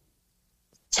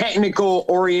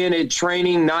technical-oriented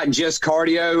training, not just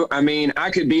cardio. I mean, I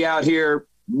could be out here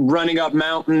running up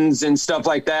mountains and stuff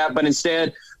like that, but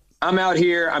instead I'm out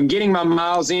here, I'm getting my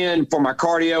miles in for my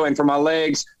cardio and for my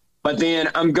legs, but then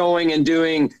I'm going and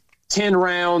doing 10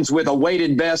 rounds with a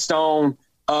weighted vest on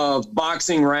of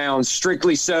boxing rounds,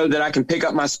 strictly so that I can pick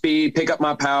up my speed, pick up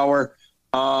my power.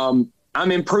 I'm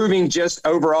improving just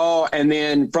overall. And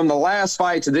then from the last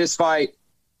fight to this fight,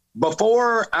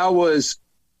 before I was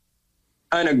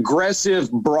an aggressive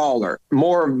brawler,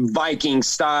 more Viking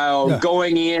style,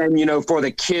 going in, for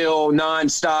the kill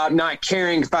nonstop, not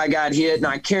caring if I got hit,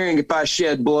 not caring if I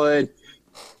shed blood.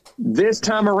 This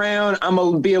time around, I'm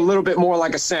going to be a little bit more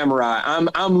like a samurai.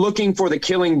 I'm looking for the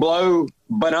killing blow,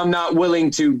 but I'm not willing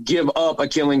to give up a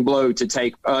killing blow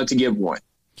to give one.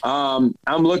 I'm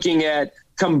looking at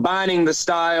combining the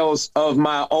styles of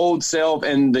my old self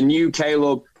and the new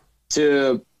Kaleb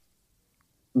to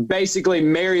basically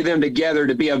marry them together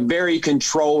to be a very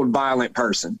controlled, violent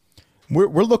person.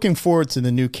 We're looking forward to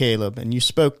the new Kaleb, and you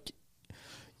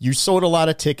sold a lot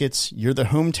of tickets. You're the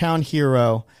hometown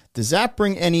hero. Does that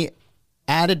bring any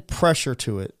added pressure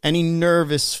to it? Any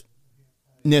nervousness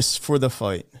for the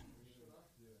fight?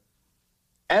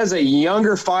 As a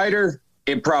younger fighter,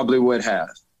 it probably would have.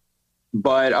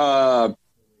 But,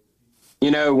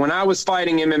 when I was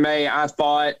fighting MMA, I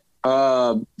fought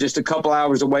just a couple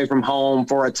hours away from home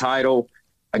for a title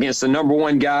against the number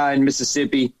 1 guy in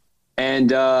Mississippi.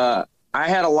 And I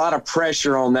had a lot of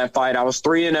pressure on that fight. I was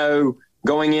 3-0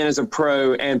 going in as a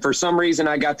pro. And for some reason,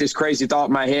 I got this crazy thought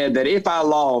in my head that if I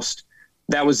lost,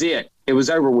 that was it. It was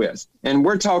over with. And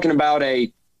we're talking about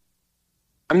I'm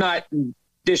not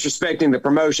disrespecting the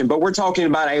promotion, but we're talking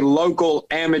about a local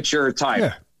amateur title.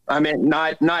 Yeah. I mean,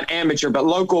 not amateur, but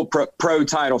local pro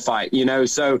title fight,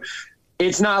 so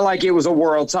it's not like it was a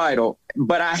world title,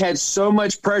 but I had so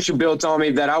much pressure built on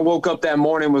me that I woke up that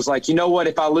morning and was like, you know what,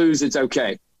 if I lose, it's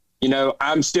okay.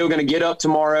 I'm still going to get up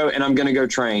tomorrow and I'm going to go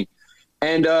train.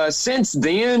 And since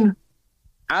then,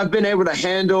 I've been able to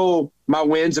handle my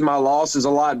wins and my losses a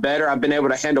lot better. I've been able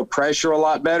to handle pressure a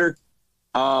lot better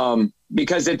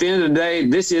because at the end of the day,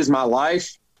 this is my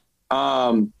life.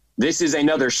 This is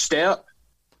another step,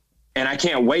 and I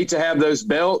can't wait to have those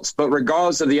belts. But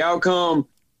regardless of the outcome,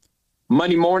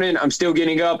 Monday morning, I'm still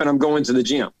getting up and I'm going to the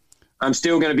gym. I'm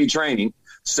still going to be training.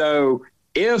 So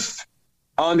if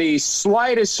on the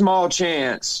slightest small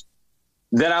chance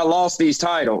that I lost these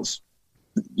titles,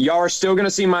 y'all are still going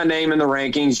to see my name in the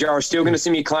rankings. Y'all are still going to see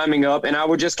me climbing up, and I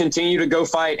will just continue to go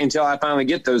fight until I finally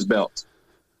get those belts.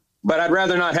 but I'd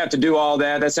rather not have to do all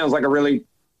that. That sounds like a really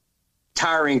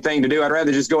tiring thing to do. I'd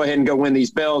rather just go ahead and go win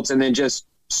these belts and then just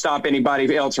stop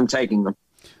anybody else from taking them.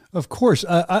 Of course.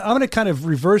 I'm going to kind of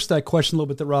reverse that question a little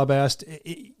bit that Rob asked.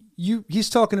 He's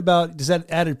talking about, does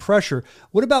that added pressure?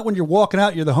 What about when you're walking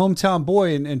out, you're the hometown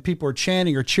boy and people are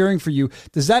chanting or cheering for you?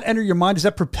 Does that enter your mind? Does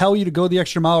that propel you to go the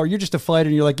extra mile, or you're just a fighter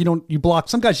and you're like, you block,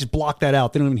 some guys just block that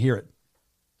out. They don't even hear it.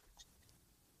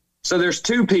 So there's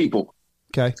two people.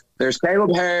 Okay. There's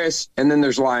Kaleb Harris and then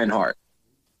there's Lionheart.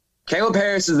 Kaleb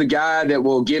Harris is the guy that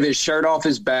will give his shirt off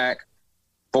his back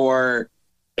for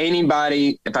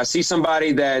anybody. If I see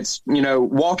somebody that's,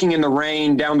 walking in the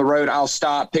rain down the road, I'll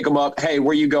stop, pick them up. Hey,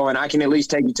 where you going? I can at least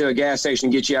take you to a gas station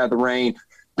and get you out of the rain.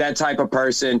 That type of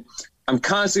person. I'm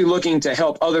constantly looking to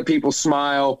help other people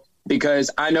smile because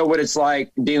I know what it's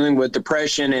like dealing with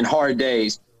depression and hard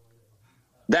days.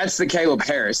 That's the Kaleb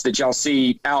Harris that y'all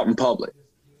see out in public.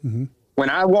 Mm-hmm. When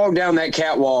I walk down that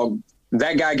catwalk,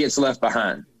 that guy gets left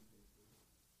behind.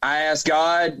 I ask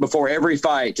God before every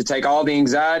fight to take all the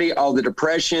anxiety, all the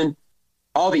depression,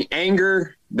 all the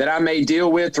anger that I may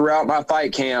deal with throughout my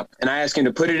fight camp, and I ask him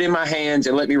to put it in my hands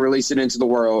and let me release it into the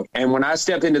world. And when I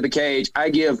step into the cage, I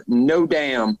give no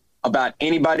damn about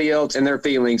anybody else and their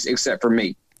feelings except for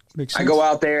me. I go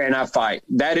out there and I fight.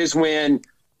 That is when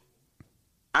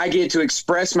I get to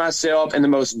express myself in the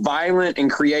most violent and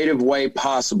creative way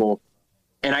possible,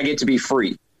 and I get to be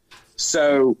free.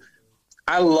 So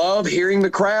I love hearing the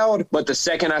crowd, but the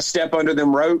second I step under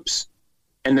them ropes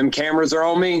and them cameras are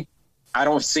on me, I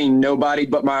don't see nobody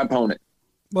but my opponent.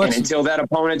 And until that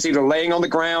opponent's either laying on the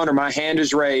ground or my hand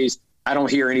is raised, I don't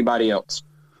hear anybody else.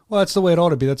 Well, that's the way it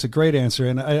ought to be. That's a great answer.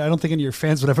 And I don't think any of your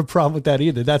fans would have a problem with that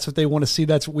either. That's what they want to see.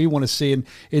 That's what we want to see. And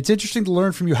it's interesting to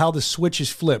learn from you how the switch is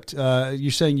flipped.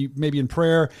 You're saying you maybe in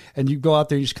prayer and you go out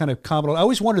there, you just kind of comment on. I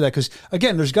always wonder that because,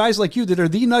 again, there's guys like you that are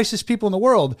the nicest people in the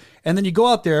world. And then you go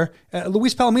out there.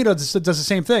 Luis Palomino does the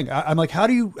same thing. I'm like, how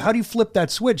do you flip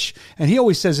that switch? And he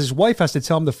always says his wife has to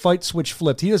tell him the fight switch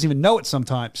flipped. He doesn't even know it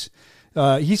sometimes.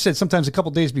 He said sometimes a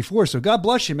couple days before. So God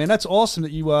bless you, man. That's awesome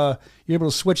that you're able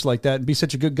to switch like that and be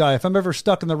such a good guy. If I'm ever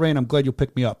stuck in the rain, I'm glad you'll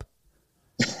pick me up.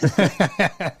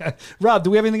 Rob,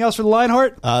 do we have anything else for the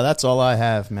Lionheart? That's all I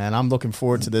have, man. I'm looking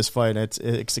forward to this fight.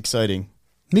 It's exciting.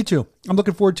 Me too. I'm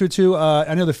looking forward to it too.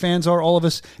 I know the fans are, all of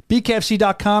us.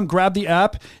 BKFC.com. Grab the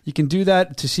app. You can do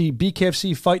that to see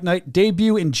BKFC Fight Night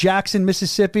debut in Jackson,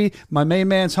 Mississippi. My main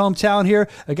man's hometown here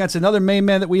against another main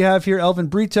man that we have here, Elvin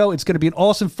Britto. It's going to be an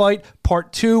awesome fight.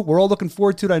 Part 2. We're all looking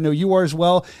forward to it. I know you are as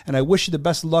well. And I wish you the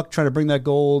best of luck trying to bring that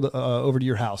gold over to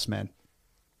your house, man.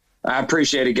 I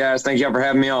appreciate it, guys. Thank y'all for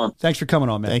having me on. Thanks for coming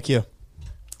on, man. Thank you.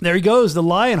 There he goes, the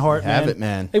Lionheart, man. Have it,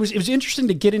 man. It was interesting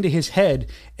to get into his head,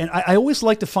 and I always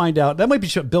like to find out, that might be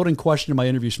a building question in my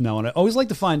interviews from now on, I always like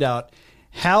to find out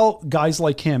how guys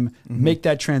like him make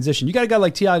that transition. You got a guy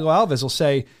like Thiago Alves will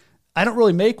say, I don't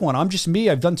really make one. I'm just me.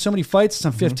 I've done so many fights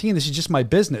since I'm 15. This is just my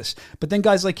business. But then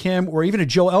guys like him, or even a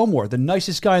Joe Elmore, the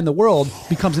nicest guy in the world,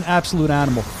 becomes an absolute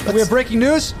animal. Do we have breaking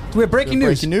news? Do we have breaking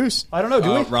news? Breaking news. I don't know.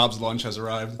 Do we? Rob's lunch has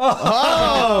arrived.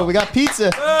 Oh, we got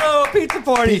pizza. Oh, pizza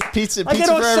party. Pizza I get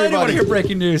all for excited when I everybody. hear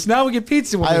breaking news. Now we get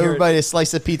pizza when we hear Everybody, a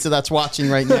slice of pizza that's watching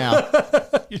right now.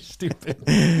 You're stupid.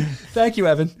 Thank you,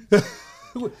 Evan.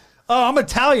 Oh, I'm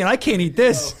Italian. I can't eat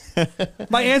this.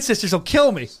 My ancestors will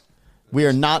kill me. We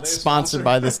are not sponsored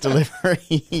by this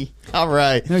delivery. All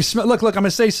right. Now, look, I'm going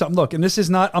to say something. Look, and this is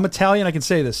not, I'm Italian. I can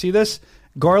say this. See this?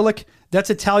 Garlic. That's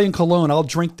Italian cologne. I'll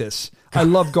drink this. I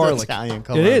love garlic. Italian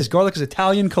cologne. It is. Garlic is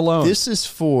Italian cologne. This is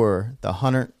for the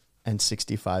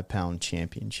 165-pound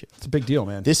championship. It's a big deal,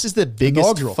 man. This is the biggest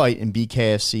Inaugural. fight in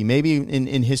BKFC, maybe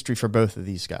in history for both of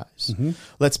these guys.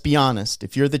 Let's be honest.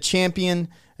 If you're the champion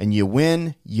and you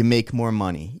win, you make more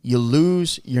money. You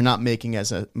lose, you're not making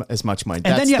as much money. And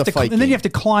That's then you have the to, fight and then you game. have to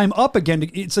climb up again.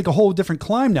 It's like a whole different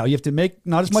climb now. You have to make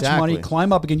not as much money,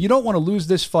 climb up again. You don't want to lose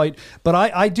this fight, but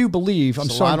I do believe. I'm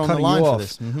sorry, I'm cutting you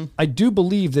off. I do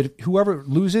believe that whoever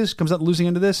comes out losing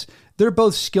into this, they're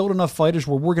both skilled enough fighters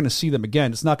where we're going to see them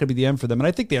again. It's not going to be the end for them, and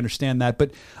I think they understand that.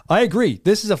 But I agree,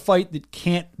 this is a fight that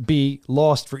can't be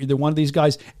lost for either one of these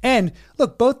guys. And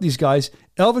look, both these guys.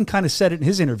 Elvin kind of said it in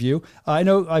his interview. I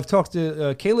know I've talked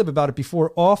to Kaleb about it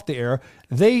before off the air.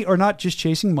 They are not just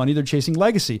chasing money, they're chasing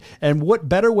legacy. And what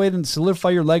better way than to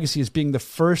solidify your legacy is being the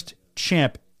first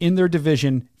champ in their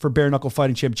division for Bare Knuckle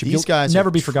Fighting Championship. These guys never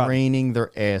are be forgotten. Training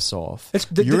their ass off.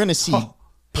 You're going to see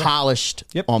polished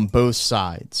on both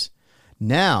sides.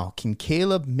 Now, can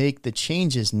Kaleb make the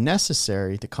changes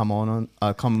necessary to come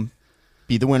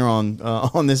be the winner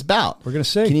on this bout. We're gonna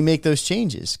see. Can he make those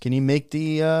changes? Can he make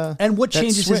the and what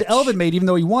changes has Elvin made? Even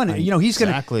though he won, he's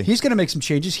gonna make some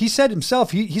changes. He said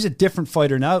himself he's a different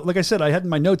fighter now. Like I said, I had in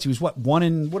my notes he was what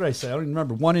did I say? I don't even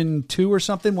remember. 1-2 or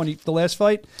something the last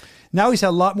fight. Now he's had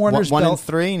a lot more under his belt.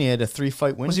 1-3, and he had a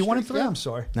 3-fight win. Was he 1-3? Yeah. I'm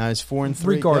sorry. Now he's 4-3.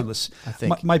 Regardless, yep, I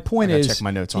think. My point is, check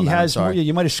my notes on that. I'm sorry.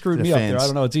 You might have screwed me up there. I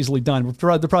don't know. It's easily done. They're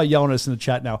probably yelling at us in the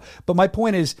chat now. But my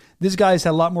point is, this guy's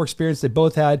had a lot more experience. They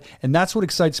both had, and that's what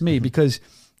excites me because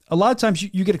a lot of times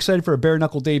you get excited for a bare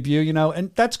knuckle debut,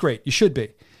 and that's great. You should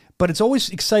be. But it's always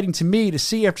exciting to me to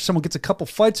see after someone gets a couple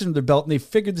fights under their belt and they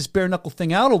figured this bare knuckle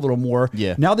thing out a little more.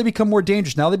 Yeah. Now they become more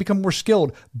dangerous. Now they become more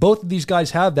skilled. Both of these guys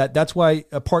have that. That's why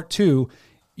part 2.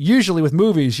 Usually with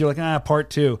movies, you're like, part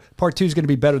 2. Part 2 is going to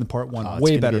be better than part 1.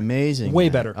 Way better. Be amazing. Way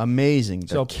better. Amazing.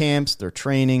 Their camps, their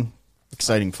training.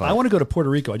 Exciting fight. I want to go to Puerto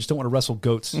Rico. I just don't want to wrestle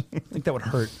goats. I think that would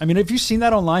hurt. I mean, have you seen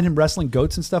that online, him wrestling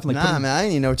goats and stuff? Man, I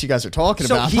didn't even know what you guys are talking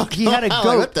about. He had a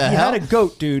goat. What the hell? He had a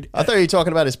goat, dude. I thought you were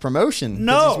talking about his promotion.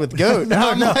 No. He's with goat.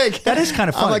 No. That is kind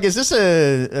of funny. I'm like, is this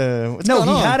what's going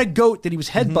on? He had a goat that he was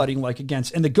headbutting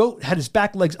against, and the goat had his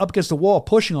back legs up against the wall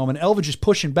pushing him, and Elvin just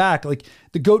pushing back. Like,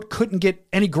 the goat couldn't get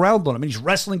any ground on him, and he's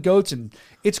wrestling goats, and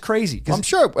it's crazy. I'm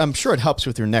sure it helps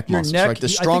with your neck muscles. Right? The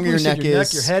stronger your neck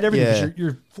is, your head, everything.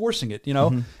 You're forcing it,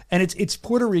 And it's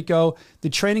Puerto Rico. The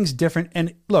training's different.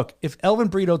 And look, if Elvin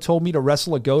Britto told me to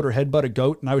wrestle a goat or headbutt a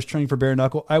goat, and I was training for bare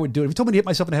knuckle, I would do it. If he told me to hit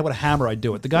myself in the head with a hammer, I'd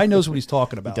do it. The guy knows what he's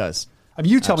talking about. He does. I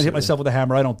mean, you tell me to hit myself with a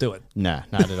hammer, I don't do it. Nah,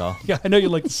 not at all. Yeah, I know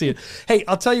you'd like to see it. Hey,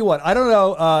 I'll tell you what. I don't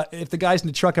know if the guys in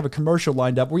the truck have a commercial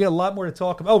lined up. We got a lot more to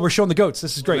talk about. Oh, we're showing the goats.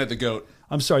 This is great. The goat.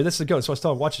 I'm sorry, this is the goat. So I was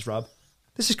telling, watch this, Rob.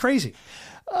 This is crazy.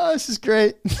 Oh, this is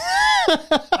great.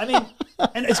 I mean,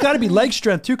 and it's got to be leg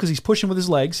strength too, because he's pushing with his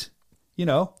legs.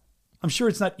 I'm sure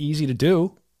it's not easy to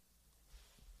do.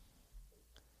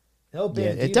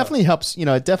 It definitely helps.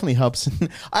 It definitely helps.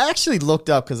 I actually looked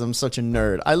up, because I'm such a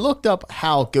nerd, I looked up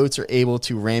how goats are able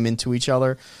to ram into each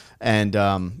other and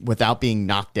without being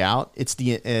knocked out. It's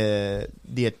the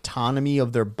autonomy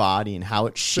of their body and how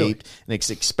it's shaped, and it's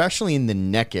especially in the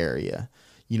neck area.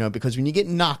 Because when you get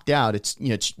knocked out, it's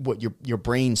what your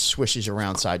brain swishes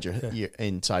around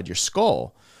inside your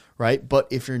skull, right? But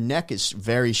if your neck is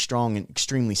very strong and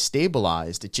extremely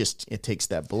stabilized, it takes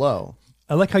that blow.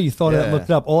 I like how you thought that, looked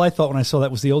it up. All I thought when I saw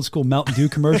that was the old school Mountain Dew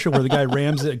commercial where the guy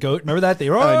rams a goat. Remember that? He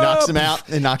knocks him out.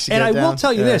 It knocks you down. And I will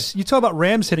tell you this. You talk about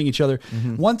rams hitting each other.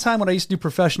 Mm-hmm. One time when I used to do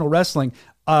professional wrestling,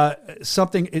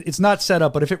 it's not set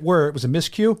up, but if it was a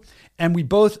miscue. And we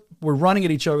both were running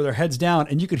at each other with our heads down,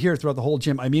 and you could hear it throughout the whole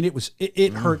gym. I mean,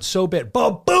 it hurt so bad.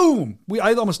 Boom!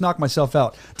 I almost knocked myself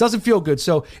out. Doesn't feel good.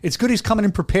 So it's good he's coming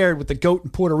in prepared with the goat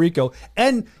in Puerto Rico.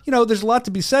 And, there's a lot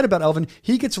to be said about Elvin.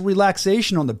 He gets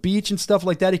relaxation on the beach and stuff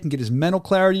like that. He can get his mental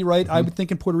clarity right. Mm-hmm. I would think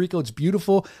in Puerto Rico it's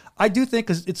beautiful. I do think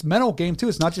because it's mental game too.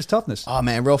 It's not just toughness. Oh,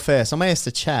 man, real fast. I'm going to ask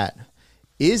the chat.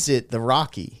 Is it the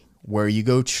Rocky, where you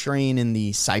go train in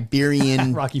the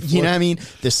Siberian, Rocky Ford. You know what I mean?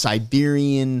 The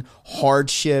Siberian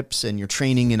hardships, and you're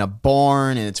training in a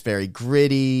barn, and it's very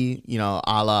gritty,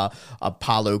 a la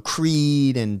Apollo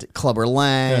Creed and Clubber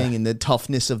Lang and the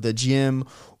toughness of the gym?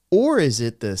 Or is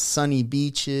it the sunny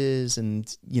beaches and,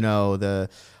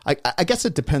 I guess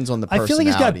it depends on the personality. I feel like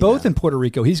he's got both in Puerto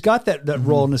Rico. He's got that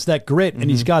rawness, that grit, and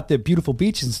he's got the beautiful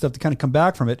beaches and stuff to kind of come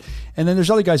back from it. And then there's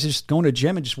other guys that just go into a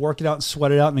gym and just work it out and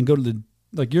sweat it out and then go to the,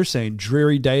 like you're saying,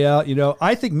 dreary day out.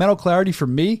 I think mental clarity for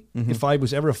me, if I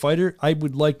was ever a fighter, I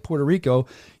would like Puerto Rico.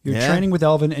 You're training with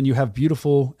Elvin, and you have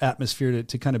beautiful atmosphere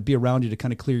to kind of be around you to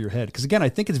kind of clear your head. Because again, I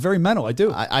think it's very mental. I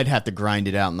do. I'd have to grind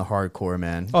it out in the hardcore,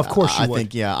 man. Oh, of course you would. I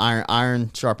think,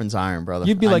 iron sharpens iron, brother.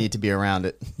 I need to be around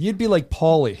it. You'd be like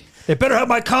Paulie. They better have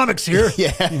my comics here.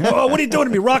 Oh, what are you doing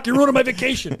to me, Rock? You're ruining my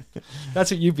vacation. That's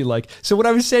what you'd be like. So what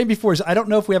I was saying before is I don't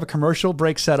know if we have a commercial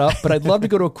break set up, but I'd love to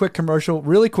go to a quick commercial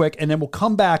really quick, and then we'll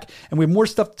come back, and we have more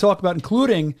stuff to talk about,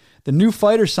 including the new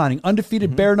fighter signing,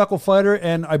 undefeated bare knuckle fighter,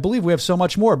 and I believe we have so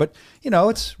much more. But,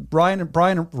 it's Ryan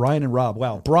and Rob.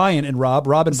 Wow. Brian and Rob.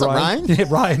 Rob and Brian. Ryan?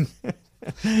 Ryan.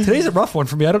 Today's a rough one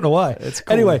for me. I don't know why. It's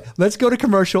cool. Anyway, let's go to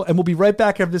commercial, and we'll be right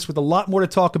back after this with a lot more to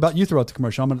talk about. You throw out the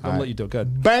commercial. I'm going to let you do it.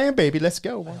 Good. Bam, baby. Let's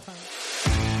go. One time.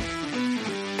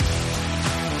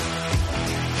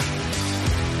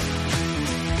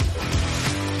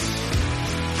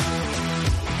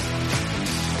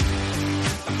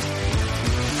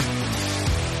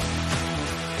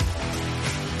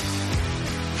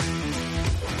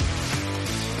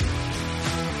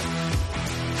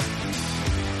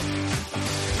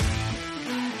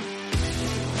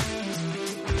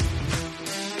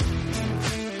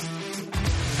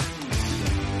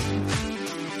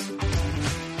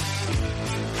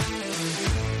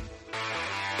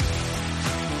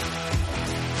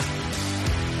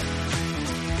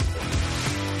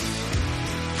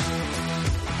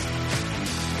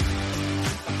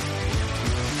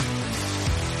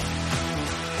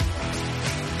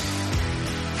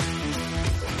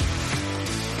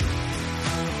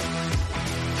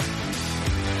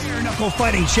 Bare Knuckle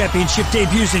Fighting Championship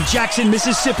debuts in Jackson,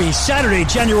 Mississippi, Saturday,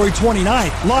 January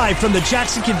 29th. Live from the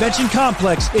Jackson Convention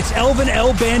Complex, it's Elvin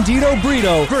El Bandito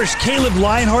Britto versus Kaleb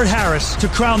Lionheart Harris to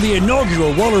crown the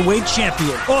inaugural welterweight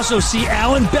champion. Also see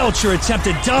Alan Belcher attempt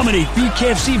to dominate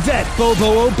BKFC vet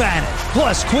Bobo O'Bannon.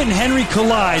 Plus, Quentin Henry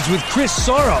collides with Chris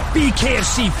Sorrow.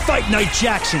 BKFC Fight Night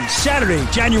Jackson, Saturday,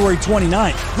 January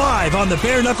 29th. Live on the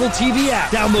Bare Knuckle TV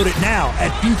app. Download it now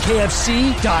at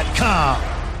bkfc.com.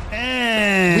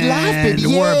 And We live, baby.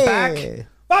 we're back.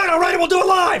 All right, we'll do it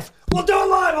live. We'll do it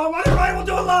live. All right, we'll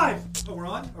do it live. Oh, we're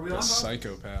on? Are we on?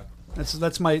 Psychopath.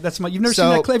 That's my. You've never seen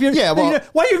that clip?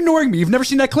 Why are you ignoring me? You've never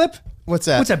seen that clip? What's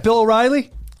that? What's that? Bill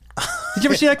O'Reilly? Did you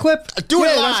ever see that clip? Do it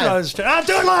live. That's what I was. I'll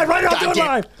do it live right now. Do it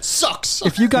live. Sucks.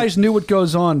 If you guys knew what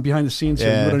goes on behind the scenes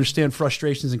here, you would understand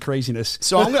frustrations and craziness.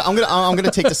 So I'm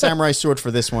gonna take the samurai sword for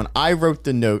this one. I wrote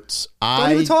the notes.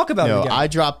 Don't even talk about it again.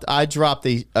 I dropped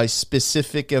a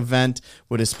specific event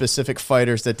with a specific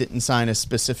fighters that didn't sign a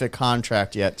specific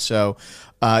contract yet. So.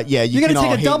 You're gonna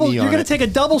take a double. You're gonna take a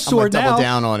double sword now. Double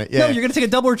down on it. Yeah. No, you're gonna take a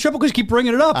double or triple because you keep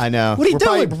bringing it up. I know. What are you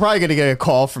doing? We're probably gonna get a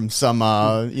call from some,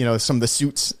 some of the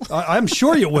suits. I'm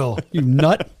sure you will. You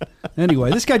nut.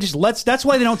 Anyway, this guy just lets. That's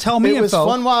why they don't tell me It info. was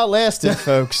fun while it lasted,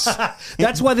 folks.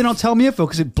 That's why they don't tell me info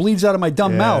because it bleeds out of my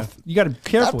dumb mouth. You got to be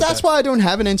careful. That's why I don't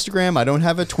have an Instagram. I don't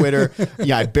have a Twitter.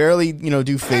 I barely,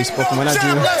 do Facebook. And when I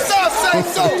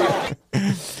do,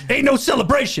 ain't no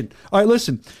celebration. All right,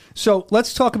 listen. So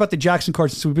let's talk about the Jackson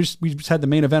card. So we just had the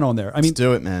main event on there. Let's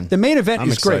do it, man. The main event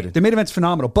is excited. great. The main event's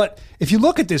phenomenal. But if you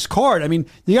look at this card,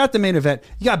 you got the main event.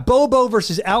 You got Bobo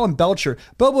versus Alan Belcher.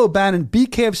 Bobo O'Bannon,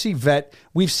 BKFC vet.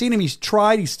 We've seen him. He's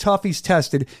tried. He's tough. He's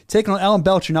tested. Taking on Alan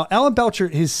Belcher. Now, Alan Belcher,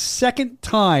 his second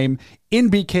time in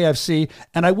BKFC,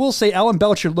 and I will say Alan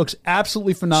Belcher looks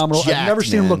absolutely phenomenal. Jacked, I've never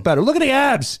seen him look better. Look at the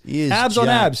abs. He is abs on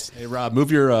jacked. abs. Hey, Rob,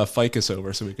 move your ficus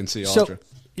over so we can see Ultra.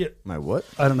 My what?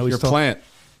 I don't know. Your plant.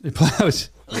 We're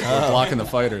blocking the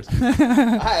fighters.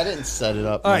 I didn't set it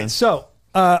up. All man. right, so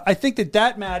I think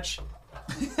that match,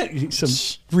 some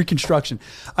reconstruction.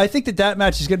 I think that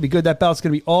match is going to be good. That bout's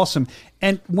going to be awesome.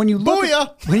 And when you look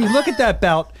at that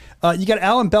bout, you got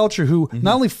Alan Belcher, who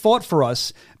not only fought for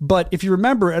us, but if you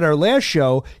remember at our last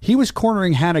show, he was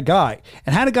cornering Hannah Guy.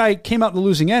 And Hannah Guy came out in the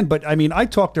losing end, but I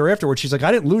talked to her afterwards. She's like,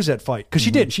 I didn't lose that fight. Because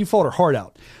she did. She fought her heart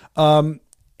out.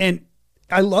 And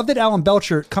I love that Alan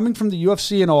Belcher, coming from the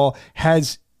UFC and all,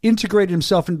 has integrated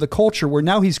himself into the culture where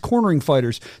now he's cornering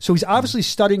fighters. So he's obviously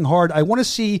studying hard. I want to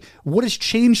see what has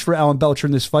changed for Alan Belcher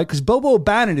in this fight because Bobo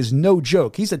O'Bannon is no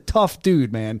joke. He's a tough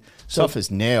dude, man. So tough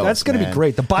as nails. That's going to be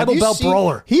great. The Bible Belt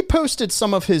Brawler. He posted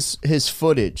some of his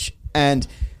footage, and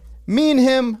me and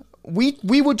him, we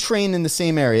would train in the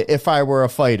same area if I were a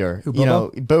fighter. Who,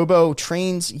 Bobo? Bobo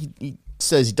trains. He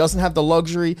says he doesn't have the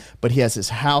luxury, but he has his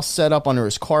house set up under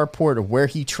his carport of where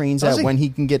he trains when he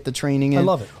can get the training in. I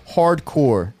love it.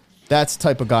 Hardcore. That's the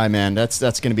type of guy, man. That's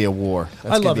going to be a war.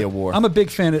 That's going to be a war. I'm a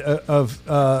big fan of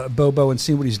Bobo and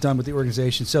seeing what he's done with the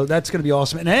organization. So that's going to be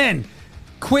awesome. And then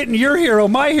Quentin, your hero,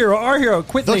 my hero, our hero,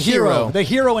 Quentin, the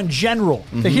hero in general,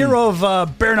 the hero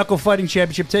of Bare Knuckle Fighting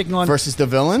Championship, taking on versus the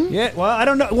villain. Yeah, well, I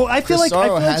don't know. Well, I feel like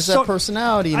has that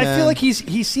personality. I feel like he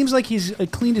seems like he's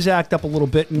cleaned his act up a little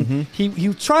bit, and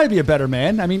he tried to be a better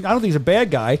man. I don't think he's a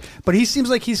bad guy, but he seems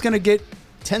like he's going to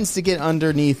tends to get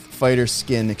underneath fighters'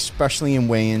 skin, especially in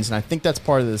weigh-ins, and I think that's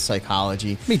part of the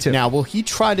psychology. Me too. Now, will he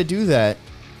try to do that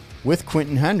with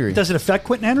Quentin Henry? Does it affect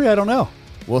Quentin Henry? I don't know.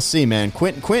 We'll see, man.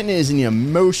 Quentin is an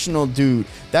emotional dude.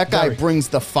 That guy brings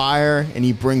the fire and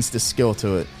he brings the skill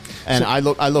to it. And I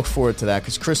look forward to that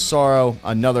because Chris Sorrow,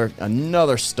 another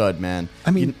stud, man.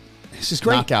 This is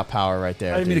great. Knockout power right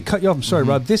there. I didn't mean to cut you off. I'm sorry,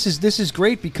 Rob. This is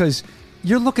great because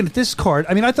you're looking at this card.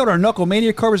 I thought our Knuckle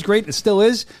Mania card was great. It still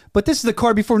is. But this is the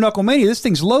card before Knuckle Mania. This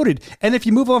thing's loaded. And if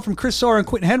you move on from Chris Sorrow and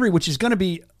Quentin Henry, which is going to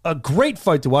be a great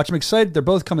fight to watch. I'm excited. They're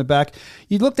both coming back.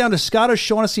 You look down to Scott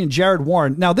O'Shaughnessy and Jared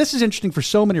Warren. Now, this is interesting for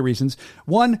so many reasons.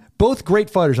 One, both great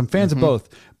fighters. I'm fans of both.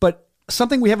 But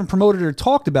something we haven't promoted or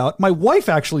talked about, my wife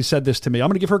actually said this to me. I'm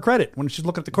going to give her credit when she's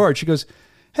looking at the card. She goes,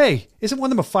 hey, isn't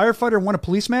one of them a firefighter and one a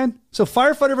policeman? So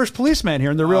firefighter versus policeman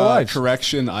here in their real lives.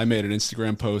 Correction, I made an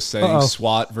Instagram post saying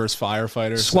SWAT versus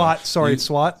firefighter. SWAT, it's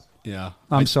SWAT? Yeah.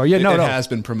 I'm sorry. Yeah, it has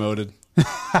been promoted.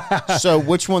 So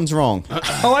which one's wrong?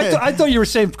 I thought you were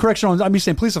saying correction. I'm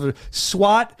saying police officer.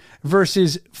 SWAT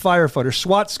versus firefighter.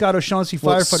 SWAT, Scott O'Shaughnessy,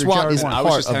 firefighter. SWAT Jared is Warren. I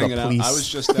was just part of hanging the out. police. I was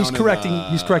just down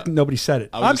He's correcting. Nobody said it.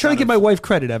 I'm trying to give my wife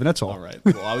credit, Evan. That's all. All right.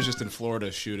 Well, I was just in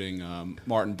Florida shooting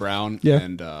Martin Brown. Yeah.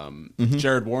 And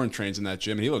Jared Warren trains in that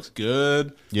gym, and he looks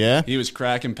good. Yeah. He was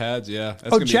cracking pads. Yeah. That's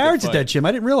gonna be a good Jared's at fight. that gym.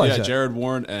 I didn't realize that. Yeah, Jared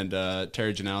Warren and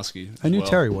Terry Janowski. I knew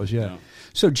Terry was. Yeah.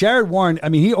 So Jared Warren, I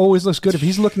mean, he always looks good. If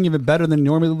he's looking even better than he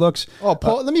normally looks. Oh,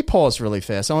 Paul, let me pause really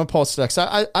fast. I want to pause next.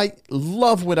 I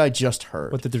love what I just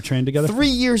heard. What, that they're trained together? 3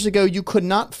 years ago, you could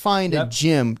not find a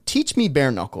gym. Teach me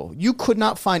bare knuckle. You could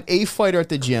not find a fighter at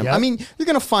the gym. I mean, you're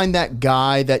going to find that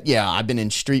guy that, I've been in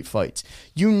street fights.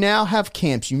 You now have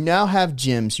camps. You now have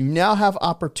gyms. You now have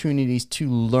opportunities to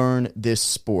learn this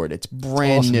sport. It's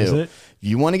brand new. Isn't it? If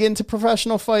you want to get into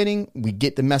professional fighting, we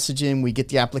get the messaging, we get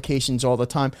the applications all the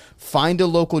time. Find a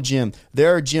local gym.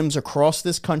 There are gyms across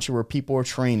this country where people are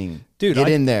training. Dude, get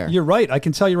in there. You're right. I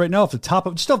can tell you right now, off the top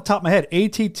of my head,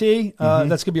 ATT, that's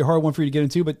going to be a hard one for you to get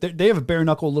into, but they have a bare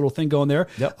knuckle little thing going there.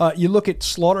 Yep. You look at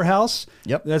Slaughterhouse.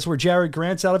 Yep. That's where Jared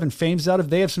Grant's out of and Fame's out of.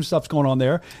 They have some stuff going on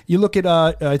there. You look at,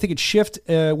 I think it's Shift,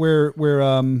 where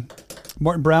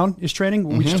Martin Brown is training,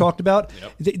 we just talked about.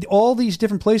 All these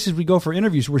different places we go for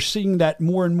interviews, we're seeing that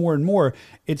more and more and more.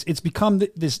 It's become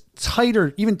this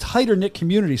tighter, even tighter knit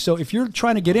community. So if you're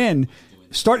trying to get in,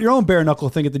 start your own bare knuckle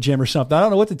thing at the gym or something. I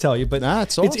don't know what to tell you, but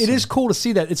it's awesome. it is cool to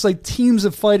see that. It's like teams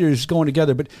of fighters going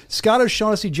together. But Scott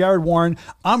O'Shaughnessy, Jared Warren,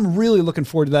 I'm really looking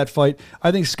forward to that fight.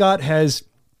 I think Scott has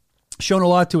shown a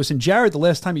lot to us. And Jared, the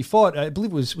last time he fought, I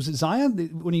believe was it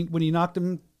Zion when he knocked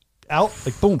him out,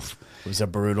 like boom. It was a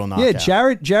brutal knockout.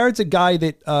 Yeah, Jared's a guy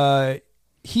that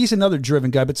he's another driven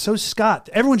guy, but so's Scott.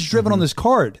 Everyone's driven on this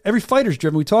card. Every fighter's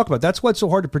driven. We talk about that's why it's so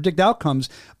hard to predict outcomes.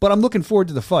 But I'm looking forward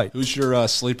to the fight. Who's your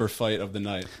sleeper fight of the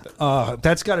night?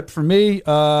 That's got it for me.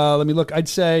 Let me look. I'd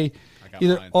say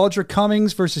either mine. Audra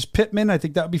Cummings versus Pittman. I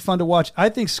think that would be fun to watch. I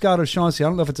think Scott O'Shaughnessy. I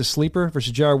don't know if it's a sleeper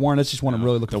versus Jared Warren. That's just one I'm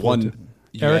really looking forward to. The one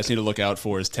you guys need to look out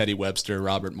for is Teddy Webster,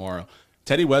 Robert Morrow.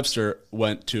 Teddy Webster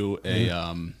went to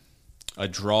a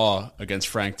draw against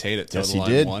Frank Tate at Total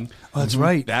Line 1. Oh, that's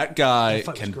right. That guy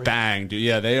can bang, dude.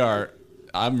 Yeah, they are.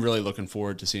 I'm really looking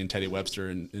forward to seeing Teddy Webster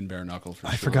in bare knuckle.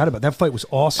 I forgot about that fight. Was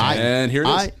awesome. And here it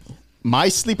is. My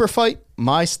sleeper fight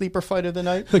of the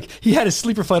night. Look, he had his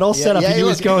sleeper fight all set up. He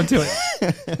was going to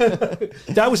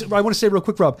it. I want to say real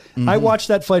quick, Rob. I watched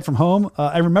that fight from home.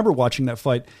 I remember watching that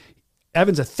fight.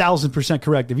 Evan's 1,000%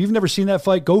 correct. If you've never seen that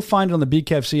fight, go find it on the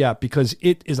BKFC app because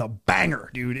it is a banger,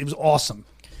 dude. It was awesome.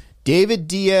 David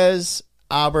Diaz,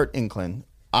 Albert Inklin.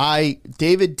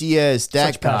 David Diaz,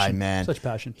 that Such guy, passion. man. Such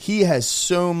passion. He has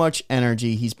so much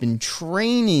energy. He's been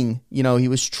training. He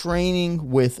was training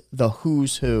with the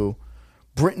who's who.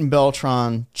 Britton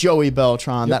Beltran, Joey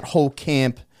Beltran, that whole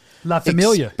camp. La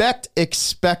Familia.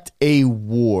 Expect a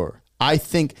war. I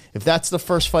think if that's the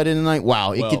first fight of the night,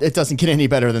 it doesn't get any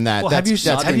better than that. Well, have you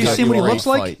seen what he looks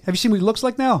like? Have you seen what he looks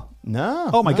like now? No.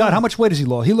 Oh my God, how much weight has he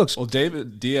lost? He looks. Well,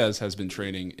 David Diaz has been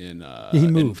training in. He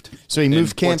moved. So he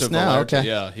moved camps Puerto now. Vallarta. Okay.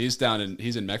 Yeah,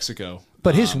 he's in Mexico.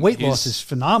 But his weight loss is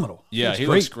phenomenal. Yeah, he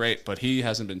looks great, but he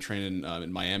hasn't been training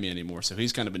in Miami anymore. So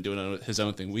he's kind of been doing his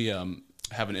own thing. We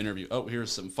have an interview. Oh, here's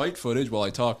some fight footage while I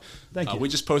talk. Thank you. We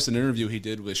just posted an interview he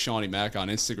did with Shawnee Mack on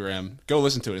Instagram. Go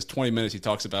listen to it. It's 20 minutes. He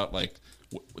talks about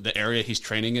the area he's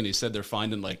training in. He said they're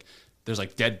finding there's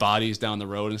dead bodies down the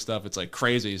road and stuff. It's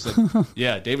crazy. He's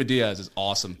yeah, David Diaz is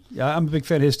awesome. Yeah, I'm a big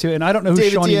fan of his too. And I don't know who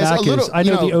Shawnee Mack is. I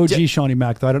know the OG Shawnee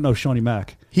Mack, though. I don't know Shawnee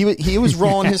Mack. He was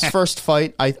raw in his first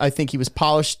fight. I think he was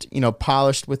polished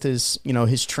with his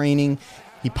his training.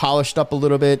 He polished up a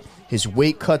little bit. His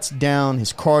weight cuts down.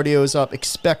 His cardio is up.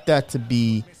 Expect that to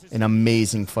be an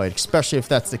amazing fight, especially if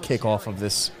that's the kickoff of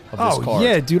this card.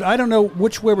 Yeah, dude. I don't know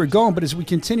which way we're going, but as we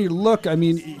continue to look, I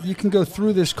mean, you can go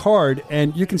through this card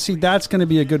and you can see that's going to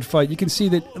be a good fight. You can see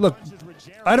that. Look,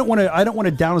 I don't want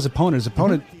to down his opponent. His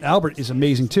opponent Albert is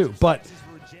amazing too, but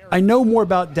I know more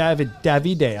about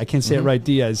Davide. I can't say it right.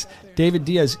 David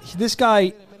Diaz. This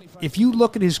guy. If you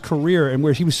look at his career and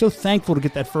where he was so thankful to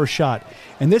get that first shot,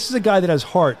 and this is a guy that has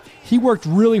heart. He worked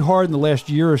really hard in the last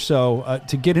year or so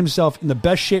to get himself in the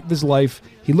best shape of his life.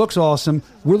 He looks awesome.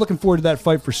 We're looking forward to that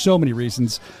fight for so many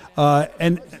reasons.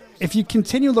 And if you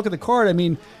continue to look at the card, I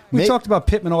mean, we talked about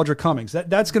Pittman, Audra Cummings.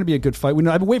 That's going to be a good fight.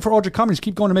 I've been waiting for Audra Cummings to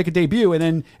keep going to make a debut, and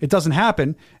then it doesn't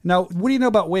happen. Now, what do you know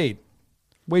about Wade?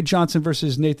 Wade Johnson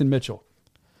versus Nathan Mitchell.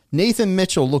 Nathan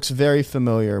Mitchell looks very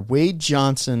familiar. Wade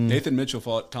Johnson. Nathan Mitchell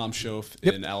fought Tom Schoaf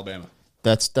in Alabama.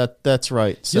 That's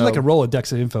right. So, you're like a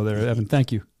Rolodex of info there, Evan.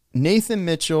 Thank you. Nathan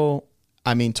Mitchell.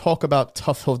 I mean, talk about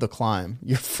tough hill to climb.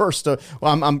 Your first.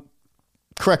 I'm.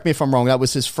 Correct me if I'm wrong. That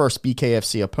was his first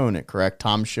BKFC opponent, correct?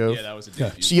 Tom Schoaf. Yeah, that was a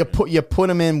debut. So you put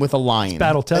him in with a lion.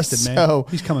 Battle tested, man. So,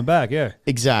 he's coming back. Yeah,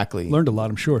 exactly. Learned a lot,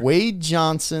 I'm sure. Wade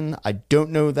Johnson. I don't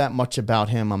know that much about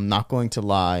him. I'm not going to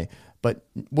lie. But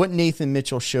what Nathan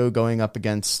Mitchell showed going up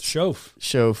against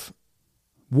Schoaf.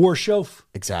 War Schoaf.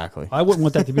 Exactly. I wouldn't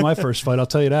want that to be my first fight, I'll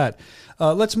tell you that.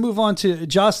 Let's move on to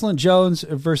Jocelyn Jones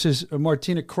versus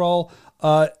Martina Kroll.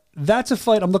 that's a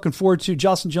fight I'm looking forward to.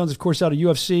 Jocelyn Jones, of course, out of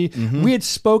UFC. We had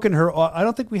spoken to her. I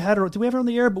don't think we had her. Did we have her on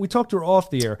the air? But we talked to her off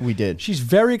the air. We did. She's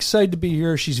very excited to be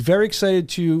here. She's very excited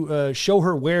to show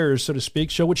her wares, so to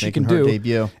speak, show what she can do.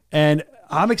 Debut. And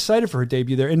I'm excited for her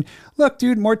debut there. And look,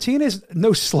 dude, Martinez,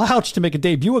 no slouch to make a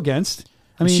debut against.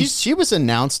 I mean, she was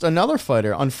announced another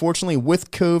fighter. Unfortunately, with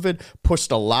COVID,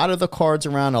 pushed a lot of the cards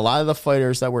around. A lot of the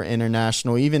fighters that were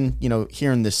international, even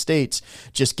here in the States,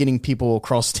 just getting people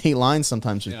across state lines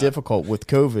sometimes was difficult with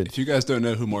COVID. If you guys don't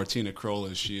know who Martina Kroll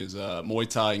is, she is Muay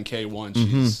Thai and K1.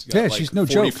 She's got she's no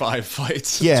joke. 45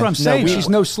 fights. Yeah, that's what I'm saying. She's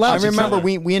no slouch. I remember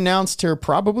we announced her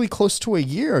probably close to a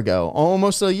year ago,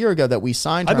 almost a year ago, that we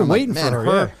signed her. I've been waiting for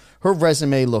her. Her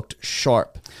resume looked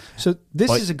sharp. So this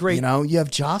is a great. You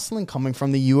have Jocelyn coming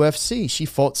from the UFC. She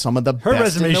fought some of the her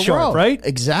best resume in the is sharp, world. right?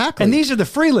 Exactly. And these are the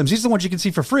free limbs. These are the ones you can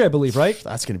see for free, I believe, right?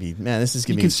 That's going to be, man, this is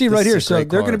going to be. You can see right here. So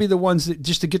they're going to be the ones that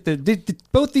just to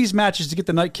get both these matches to get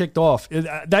the night kicked off.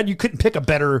 That you couldn't pick a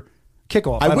better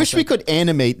kickoff. I wish we could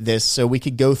animate this so we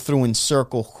could go through and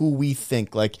circle who we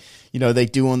think, they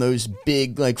do on those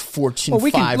big, Fortune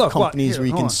 5 companies where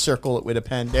you can circle it with a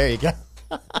pen. There you go.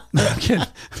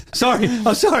 Sorry.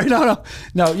 I'm sorry. No.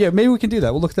 Yeah, maybe we can do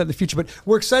that. We'll look at that in the future. But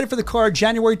we're excited for the card,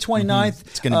 January 29th.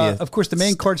 It's going to be of course, the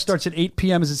main card starts at 8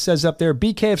 p.m. as it says up there,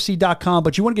 BKFC.com.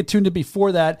 But you want to get tuned in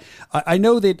before that. I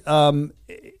know that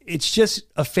it's just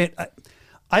a fan.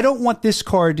 I don't want this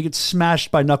card to get smashed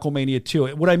by Knucklemania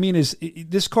 2. What I mean is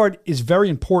this card is very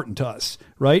important to us,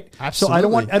 right? Absolutely.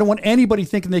 So I don't want anybody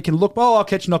thinking they can look, I'll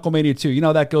catch Knucklemania 2.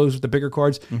 That goes with the bigger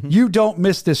cards. You don't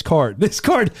miss this card. This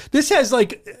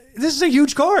is a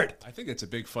huge card. I think it's a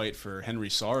big fight for Henry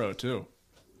Sorrow too.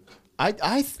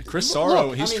 Chris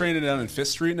Sorrow, he's training down in Fifth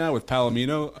Street now with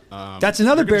Palomino. That's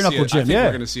another bare knuckle gym. I think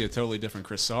we're going to see a totally different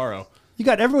Chris Sorrow. You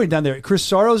got everybody down there. Chris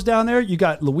Sorrow's down there. You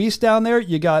got Luis down there.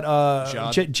 You got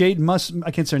Jade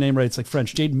I can't say her name right. It's like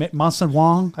French. Jade Manson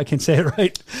Wong. I can't say it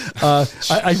right.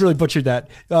 I really butchered that.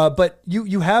 But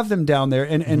you have them down there.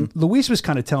 And Luis was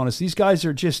kind of telling us these guys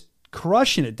are just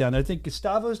crushing it down there. I think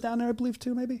Gustavo's down there, I believe,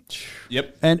 too, maybe.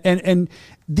 Yep. And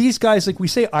these guys, like we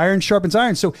say, iron sharpens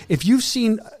iron. So if you've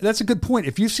seen, that's a good point.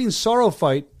 If you've seen Sorrow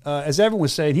fight, as Evan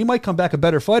was saying, he might come back a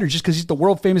better fighter just because he's the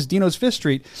world famous Dino's Fifth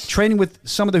Street training with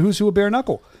some of the who's who of bare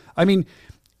knuckle. I mean,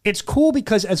 it's cool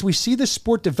because as we see the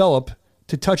sport develop,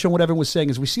 to touch on what Evan was saying,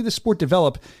 as we see the sport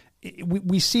develop,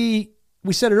 we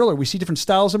said it earlier, we see different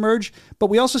styles emerge, but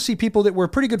we also see people that were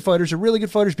pretty good fighters or really good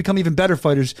fighters become even better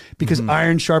fighters because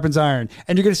iron sharpens iron.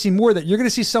 And you're going to see more of that. You're going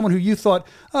to see someone who you thought,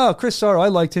 Chris Sorrow, I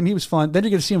liked him, he was fun. Then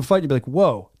you're going to see him fight and you'll be like,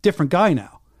 whoa, different guy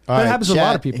now. That happens to a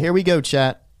lot of people. Here we go,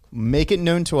 chat. Make it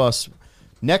known to us.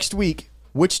 Next week,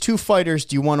 which two fighters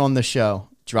do you want on the show?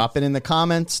 Drop it in the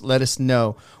comments. Let us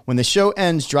know. When the show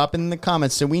ends, drop it in the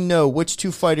comments so we know which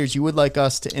two fighters you would like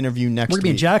us to interview next week. We're going to be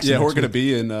in Jackson. Yeah, we're going to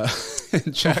be in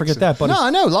Jackson. Don't forget that, buddy. No, I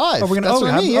know, live. We're going That's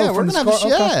what I mean. Yeah, we're going to have a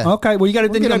show. Okay, well, you got to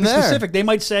be there. specific. They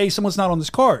might say someone's not on this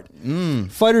card.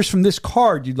 Fighters from this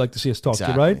card you'd like to see us talk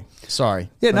to, right? Sorry.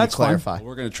 Yeah, that's clarify. Well,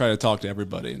 we're going to try to talk to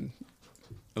everybody and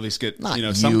at least get some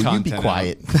you content. You be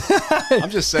quiet. I'm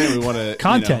just saying we want to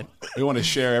content. We want to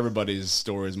share everybody's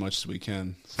story as much as we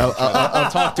can.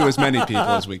 I'll talk to as many people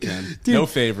as we can. Dude, no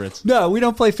favorites. No, we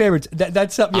don't play favorites.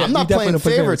 That's something. Yeah, I'm not playing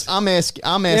favorites. I'm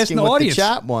asking the what audience. the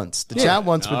chat wants. The chat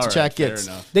wants what the chat gets.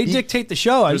 They dictate the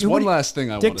show. There's one last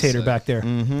thing I want to say. Dictator back there.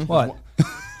 What?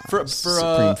 For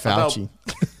Supreme Fauci.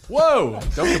 Whoa!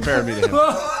 Don't compare me to him.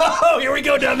 Oh, here we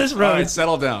go down this road. All right,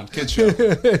 settle down. Kid show.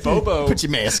 Bobo. Put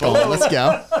your mask on. Let's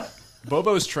go.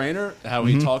 Bobo's trainer, how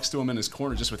he talks to him in his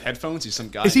corner just with headphones. He's some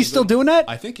guy. Is he still doing that?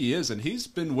 I think he is, and he's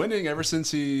been winning ever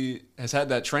since he has had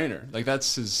that trainer. Like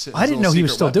that's his I didn't know he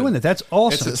was still doing that. That's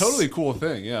awesome. It's a totally cool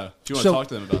thing. Yeah. If you want to talk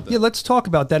to them about that. Yeah, let's talk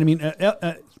about that. I mean,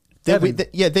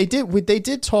 they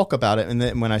did talk about it, and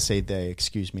then when I say they,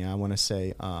 excuse me, I want to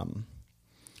say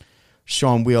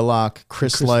Sean Wheelock,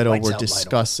 Chris Lytle were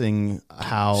discussing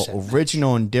how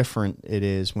original and different it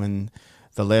is when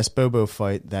the last Bobo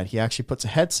fight that he actually puts a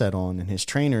headset on and his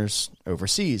trainers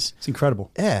overseas. It's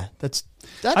incredible. Yeah, that's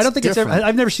I don't think different.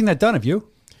 I've never seen that done. Have you?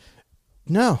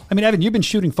 No. I mean, Evan, you've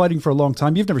been fighting for a long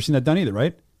time. You've never seen that done either,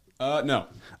 right? No.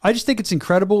 I just think it's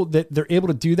incredible that they're able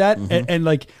to do that, and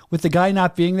like with the guy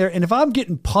not being there. And if I'm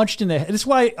getting punched in the head, this is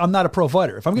why I'm not a pro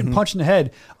fighter. If I'm getting punched in the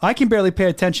head, I can barely pay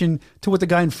attention to what the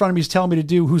guy in front of me is telling me to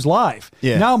do who's live.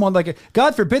 Yeah. Now I'm on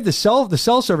God forbid the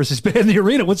cell service is bad in the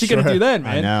arena. What's he going to do then,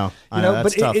 man? I know.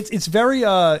 But it's very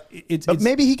but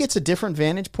maybe he gets a different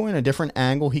vantage point, a different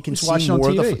angle. He can see more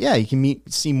of the he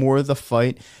can see more of the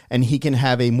fight, and he can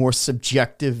have a more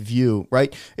subjective view.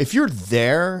 Right? If you're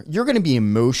there, you're going to be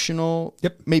emotional.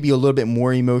 Yep. maybe a little bit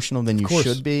more emotional than you course.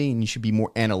 should be, and you should be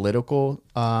more analytical.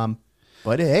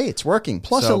 But hey, it's working.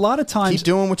 Plus, So a lot of times, keep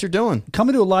doing what you're doing.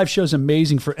 coming to a live show is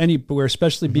amazing for anywhere,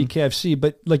 especially BKFC.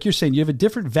 But like you're saying, you have a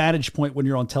different vantage point when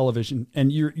you're on television,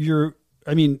 and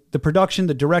I mean, the production,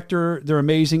 the director, they're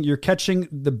amazing. You're catching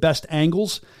the best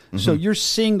angles. So you're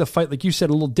seeing the fight, like you said,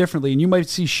 a little differently, and you might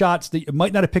see shots that you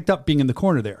might not have picked up being in the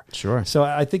corner there. Sure. So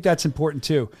I think that's important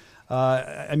too.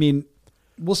 I mean,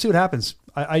 we'll see what happens.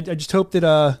 I just hope that,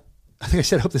 I think I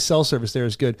said, I hope the cell service there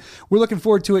is good. We're looking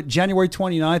forward to it. January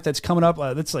 29th. That's coming up.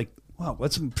 That's like, wow,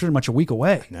 that's pretty much a week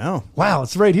away. No. Wow,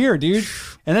 it's right here, dude.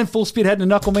 And then full speed heading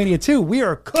to Knucklemania 2. We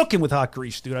are cooking with hot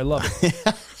grease, dude. I love it.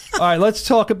 All right, let's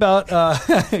talk about,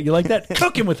 you like that?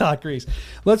 Cooking with hot grease.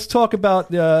 Let's talk about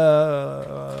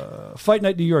Fight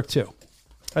Night New York 2.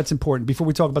 That's important. Before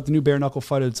we talk about the new bare knuckle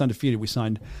fighter that's undefeated we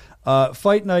signed.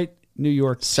 Fight Night New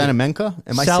York. Salamanca?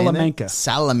 Am I Salamanca.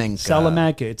 saying that?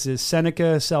 Salamanca. It's a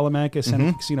Seneca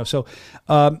Casino. So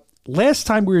last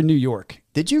time we were in New York.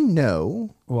 Did you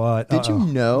know? What? Did you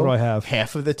know? What do I have?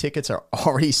 Half of the tickets are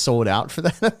already sold out for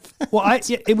that. Well,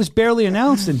 it was barely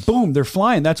announced, and boom, they're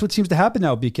flying. That's what seems to happen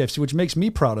now at BKFC, which makes me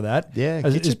proud of that. Yeah,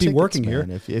 as get your be tickets, working man.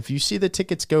 here. If you see the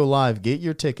tickets go live, get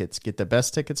your tickets. Get the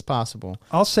best tickets possible.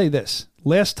 I'll say this.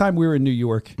 Last time we were in New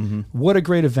York, what a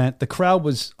great event. The crowd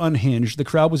was unhinged. The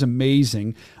crowd was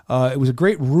amazing. It was a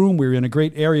great room. We were in a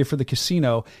great area for the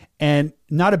casino, and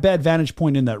not a bad vantage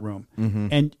point in that room.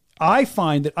 And I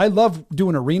find that I love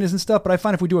doing arenas and stuff, but I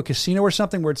find if we do a casino or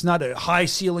something where it's not a high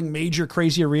ceiling, major,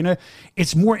 crazy arena,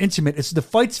 it's more intimate. The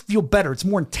fights feel better. It's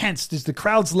more intense. The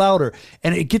crowd's louder,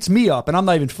 and it gets me up, and I'm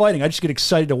not even fighting. I just get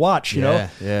excited to watch, you know?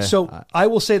 Yeah. So I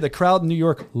will say the crowd in New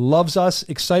York loves us,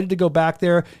 excited to go back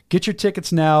there. Get your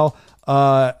tickets now.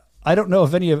 I don't know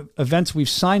of any events we've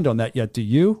signed on that yet. Do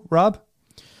you, Rob?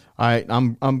 All right,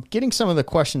 I'm getting some of the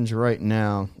questions right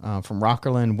now from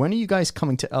Rockerland. When are you guys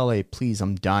coming to LA? Please,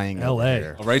 I'm dying. LA. over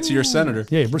here. I'll write to your senator.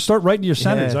 Yeah, start writing to your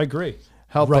senators. Yeah. I agree.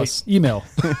 Help Right. us. Email.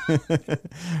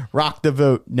 Rock the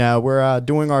vote. No, we're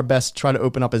doing our best to try to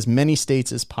open up as many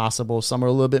states as possible. Some are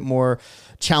a little bit more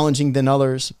challenging than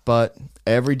others, but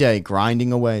every day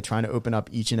grinding away, trying to open up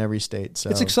each and every state. So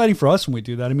It's exciting for us when we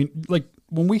do that. I mean, like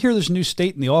when we hear there's a new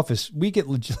state in the office, we get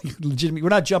legitimate. We're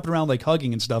not jumping around like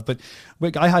hugging and stuff, but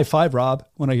I high five Rob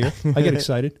when I hear. I get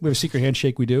excited. We have a secret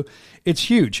handshake we do. It's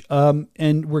huge.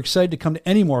 And we're excited to come to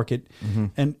any market.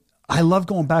 And I love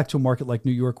going back to a market like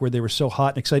New York where they were so hot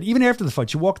and excited. Even after the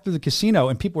fight, you walk through the casino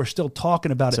and people are still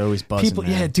talking about it. It's always buzzing, People,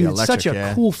 man. yeah, dude, The it's such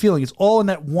electric, a cool feeling. It's all in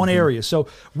that one area. So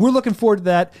we're looking forward to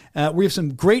that. We have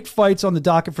some great fights on the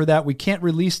docket for that. We can't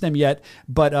release them yet,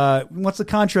 but once the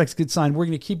contracts get signed, we're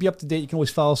going to keep you up to date. You can always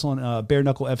follow us on Bare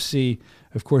Knuckle FC,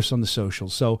 of course, on the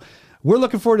socials. So we're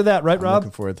looking forward to that, right, Rob?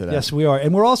 looking forward to that. Yes, we are.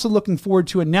 And we're also looking forward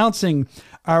to announcing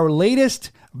our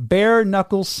latest Bare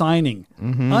Knuckle signing.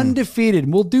 Undefeated.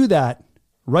 And we'll do that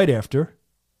right after.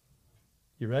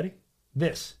 You ready?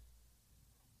 This.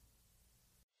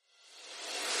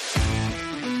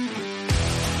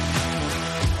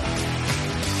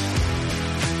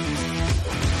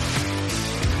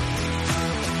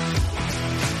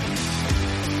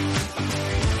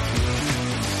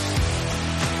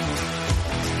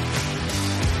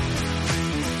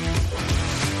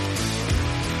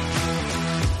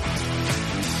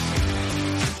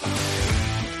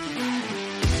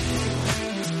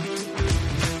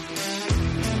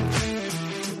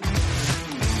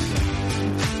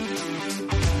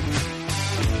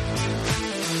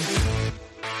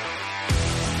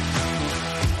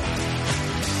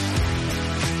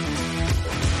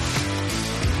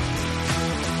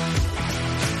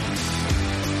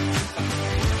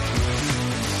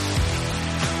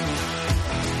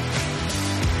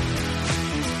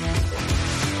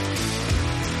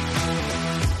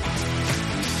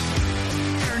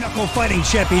 Fighting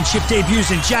Championship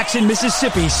debuts in Jackson,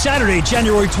 Mississippi, Saturday,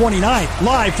 January 29th.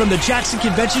 Live from the Jackson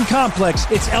Convention Complex,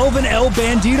 it's Elvin El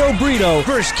Bandito Britto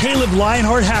versus Kaleb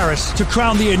Lionheart Harris to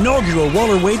crown the inaugural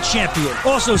welterweight champion.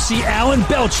 Also see Alan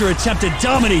Belcher attempt to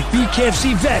dominate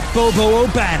BKFC vet Bobo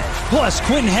O'Bannon. Plus,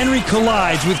 Quentin Henry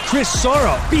collides with Chris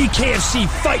Sorrow. BKFC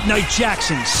Fight Night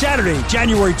Jackson, Saturday,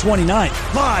 January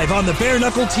 29th. Live on the Bare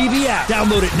Knuckle TV app.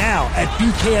 Download it now at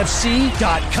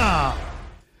bkfc.com.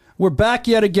 We're back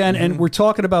yet again, and we're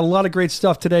talking about a lot of great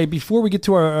stuff today. Before we get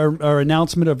to our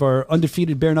announcement of our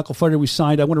undefeated bare knuckle fighter we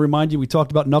signed, I want to remind you we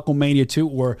talked about Knuckle Mania 2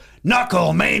 or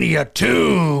Knuckle Mania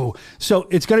 2. So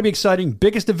it's going to be exciting.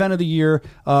 Biggest event of the year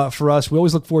for us. We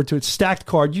always look forward to it. Stacked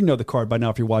card. You know the card by now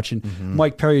if you're watching.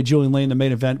 Mike Perry, Julian Lane, the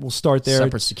main event. We'll start there.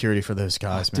 Separate security for those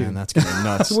guys, man. That's going to be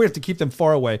nuts. We have to keep them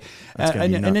far away.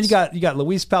 And then you got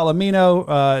Luis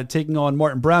Palomino taking on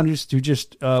Martin Brown, who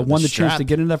just won the chance to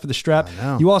get in there for the strap.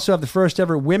 You also have the first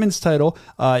ever women's title.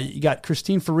 You got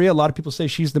Christine Faria. A lot of people say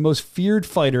she's the most feared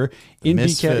fighter in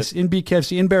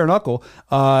BKFC, in bare knuckle.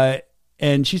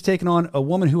 And she's taken on a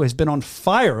woman who has been on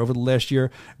fire over the last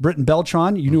year, Britton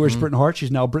Beltran. You knew her as Britton Hart.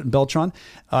 She's now Britton Beltran.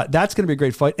 That's going to be a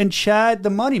great fight. And Chad, the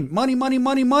money,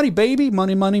 baby.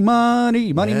 Money,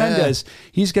 Mendez.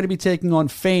 He's going to be taking on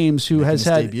Fames, who has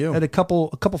had a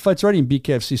couple fights already in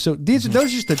BKFC. So those are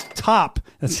just the top.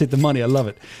 That's it, the money. I love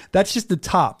it. That's just the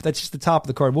top. That's just the top of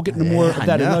the card. We'll get into more of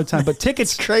that another time. But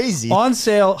tickets crazy on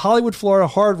sale, Hollywood, Florida,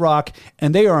 Hard Rock,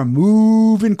 and they are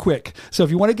moving quick. So if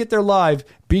you want to get there live,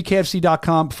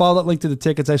 BKFC.com. Follow that link to the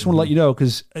tickets. I just want to let you know,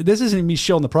 because this isn't me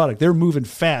showing the product. They're moving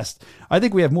fast. I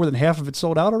think we have more than half of it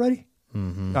sold out already.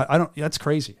 I don't. That's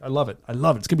crazy. I love it. It's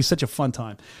going to be such a fun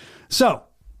time. So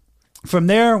from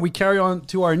there, we carry on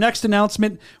to our next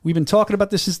announcement. We've been talking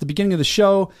about this since the beginning of the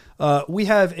show. We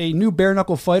have a new bare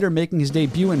knuckle fighter making his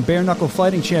debut in Bare Knuckle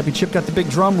Fighting Championship. Got the big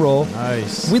drum roll.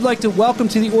 Nice. We'd like to welcome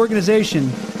to the organization,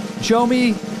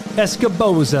 Jomi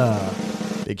Escoboza.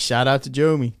 Big shout out to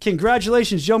Jomi.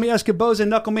 Congratulations, Jomi Escoboza in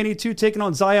Knuckle Mania 2 taking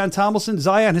on Zion Tomlinson.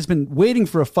 Zion has been waiting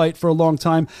for a fight for a long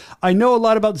time. I know a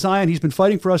lot about Zion. He's been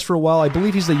fighting for us for a while. I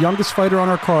believe he's the youngest fighter on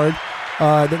our card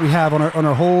that we have on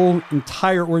our whole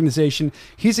entire organization.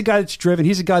 He's a guy that's driven.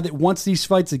 He's a guy that wants these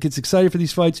fights, that gets excited for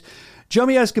these fights.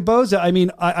 Jomi Escoboza, I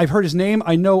mean, I've heard his name.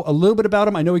 I know a little bit about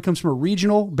him. I know he comes from a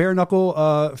regional bare knuckle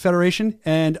federation,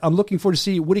 and I'm looking forward to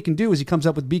see what he can do as he comes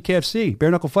up with BKFC,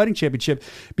 Bare Knuckle Fighting Championship,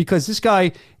 because this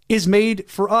guy is made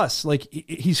for us. Like,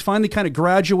 he's finally kind of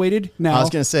graduated now. I was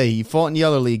going to say, he fought in the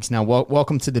other leagues. Now,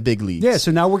 welcome to the big leagues. Yeah,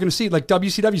 so now we're going to see, like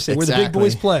WCW say, where the big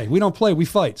boys play. We don't play, we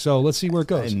fight. So let's see where it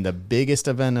goes. And the biggest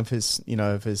event of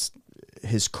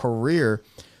his career,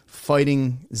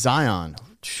 fighting Zion.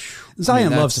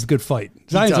 Zion loves a good fight.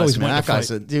 Zion's always wanted to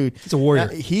fight. Dude, he's a warrior.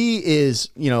 He is,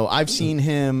 I've seen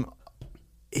him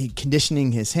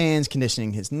conditioning his hands,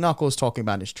 conditioning his knuckles, talking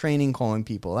about his training, calling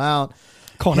people out.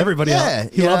 Calling everybody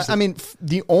out. He loves it. I mean,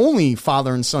 the only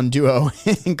father and son duo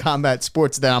in combat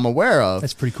sports that I'm aware of.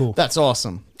 That's pretty cool. That's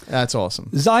awesome. That's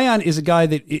awesome. Zion is a guy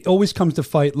that always comes to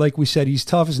fight. Like we said, he's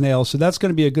tough as nails. So that's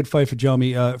going to be a good fight for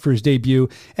Jomi for his debut.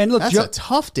 And look, that's a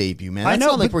tough debut, man. That's I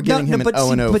know, not like we're getting him an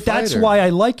 0-0 But that's why I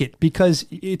like it, because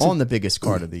it's on the biggest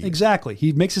card of the year. Exactly.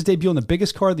 He makes his debut on the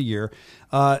biggest card of the year.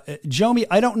 Jomi,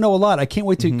 I don't know a lot. I can't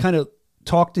wait to kind of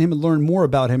talk to him and learn more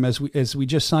about him as we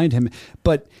just signed him.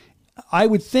 But I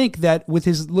would think that with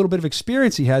his little bit of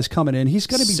experience he has coming in, he's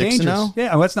going to be dangerous. 6-0?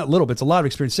 Yeah, well, that's not little bit. It's a lot of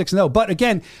experience, 6-0. But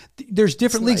again, there's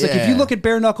different leagues. Like if you look at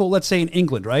bare knuckle, let's say in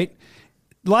England, right?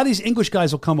 A lot of these English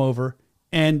guys will come over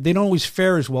and they don't always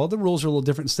fare as well. The rules are a little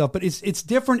different and stuff, but it's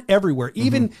different everywhere.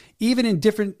 Even in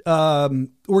different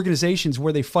organizations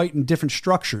where they fight in different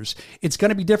structures, it's going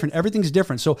to be different. Everything's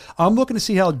different. So I'm looking to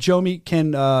see how Jomi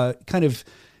can kind of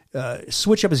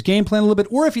switch up his game plan a little bit,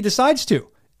 or if he decides to.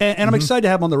 And I'm excited to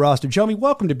have him on the roster. Jomi,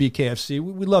 welcome to BKFC.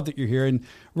 We love that you're here, and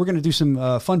we're going to do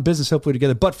some fun business hopefully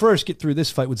together. But first, get through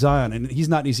this fight with Zion, and he's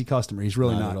not an easy customer. He's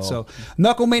really not. So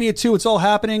Knuckle Mania 2, it's all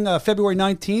happening February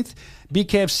 19th.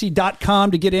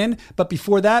 BKFC.com to get in. But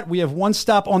before that, we have one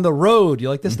stop on the road. You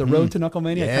like this? The road to Knuckle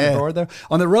Mania? Yeah. I kind of borrowed there.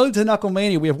 On the road to Knuckle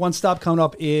Mania, we have one stop coming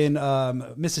up in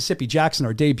Mississippi, Jackson,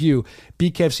 our debut,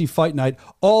 BKFC Fight Night.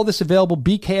 All this available,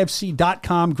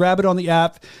 BKFC.com. Grab it on the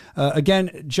app. Again,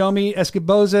 Jomi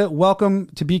Escoboza, welcome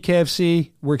to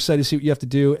BKFC. We're excited to see what you have to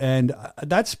do. And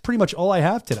that's pretty much all I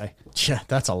have today. Yeah,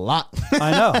 that's a lot.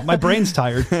 I know. My brain's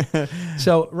tired.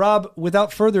 So, Rob,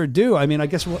 without further ado, I mean, I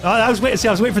guess I was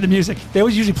waiting for the music. They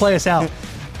always usually play us out.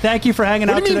 Thank you for hanging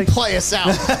out today. What do you mean play us out?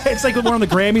 It's like when we're on the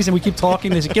Grammys and we keep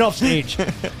talking. They say, get off stage.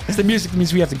 It's the music that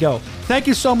means we have to go. Thank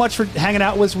you so much for hanging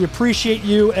out with us. We appreciate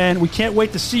you, and we can't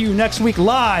wait to see you next week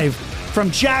live from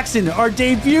Jackson, our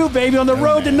debut, baby, on the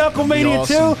road to Knuckle Mania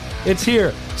 2. It's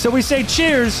here. So we say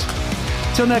cheers.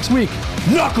 Till next week.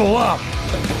 Knuckle up.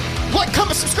 Like,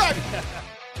 comment, subscribe.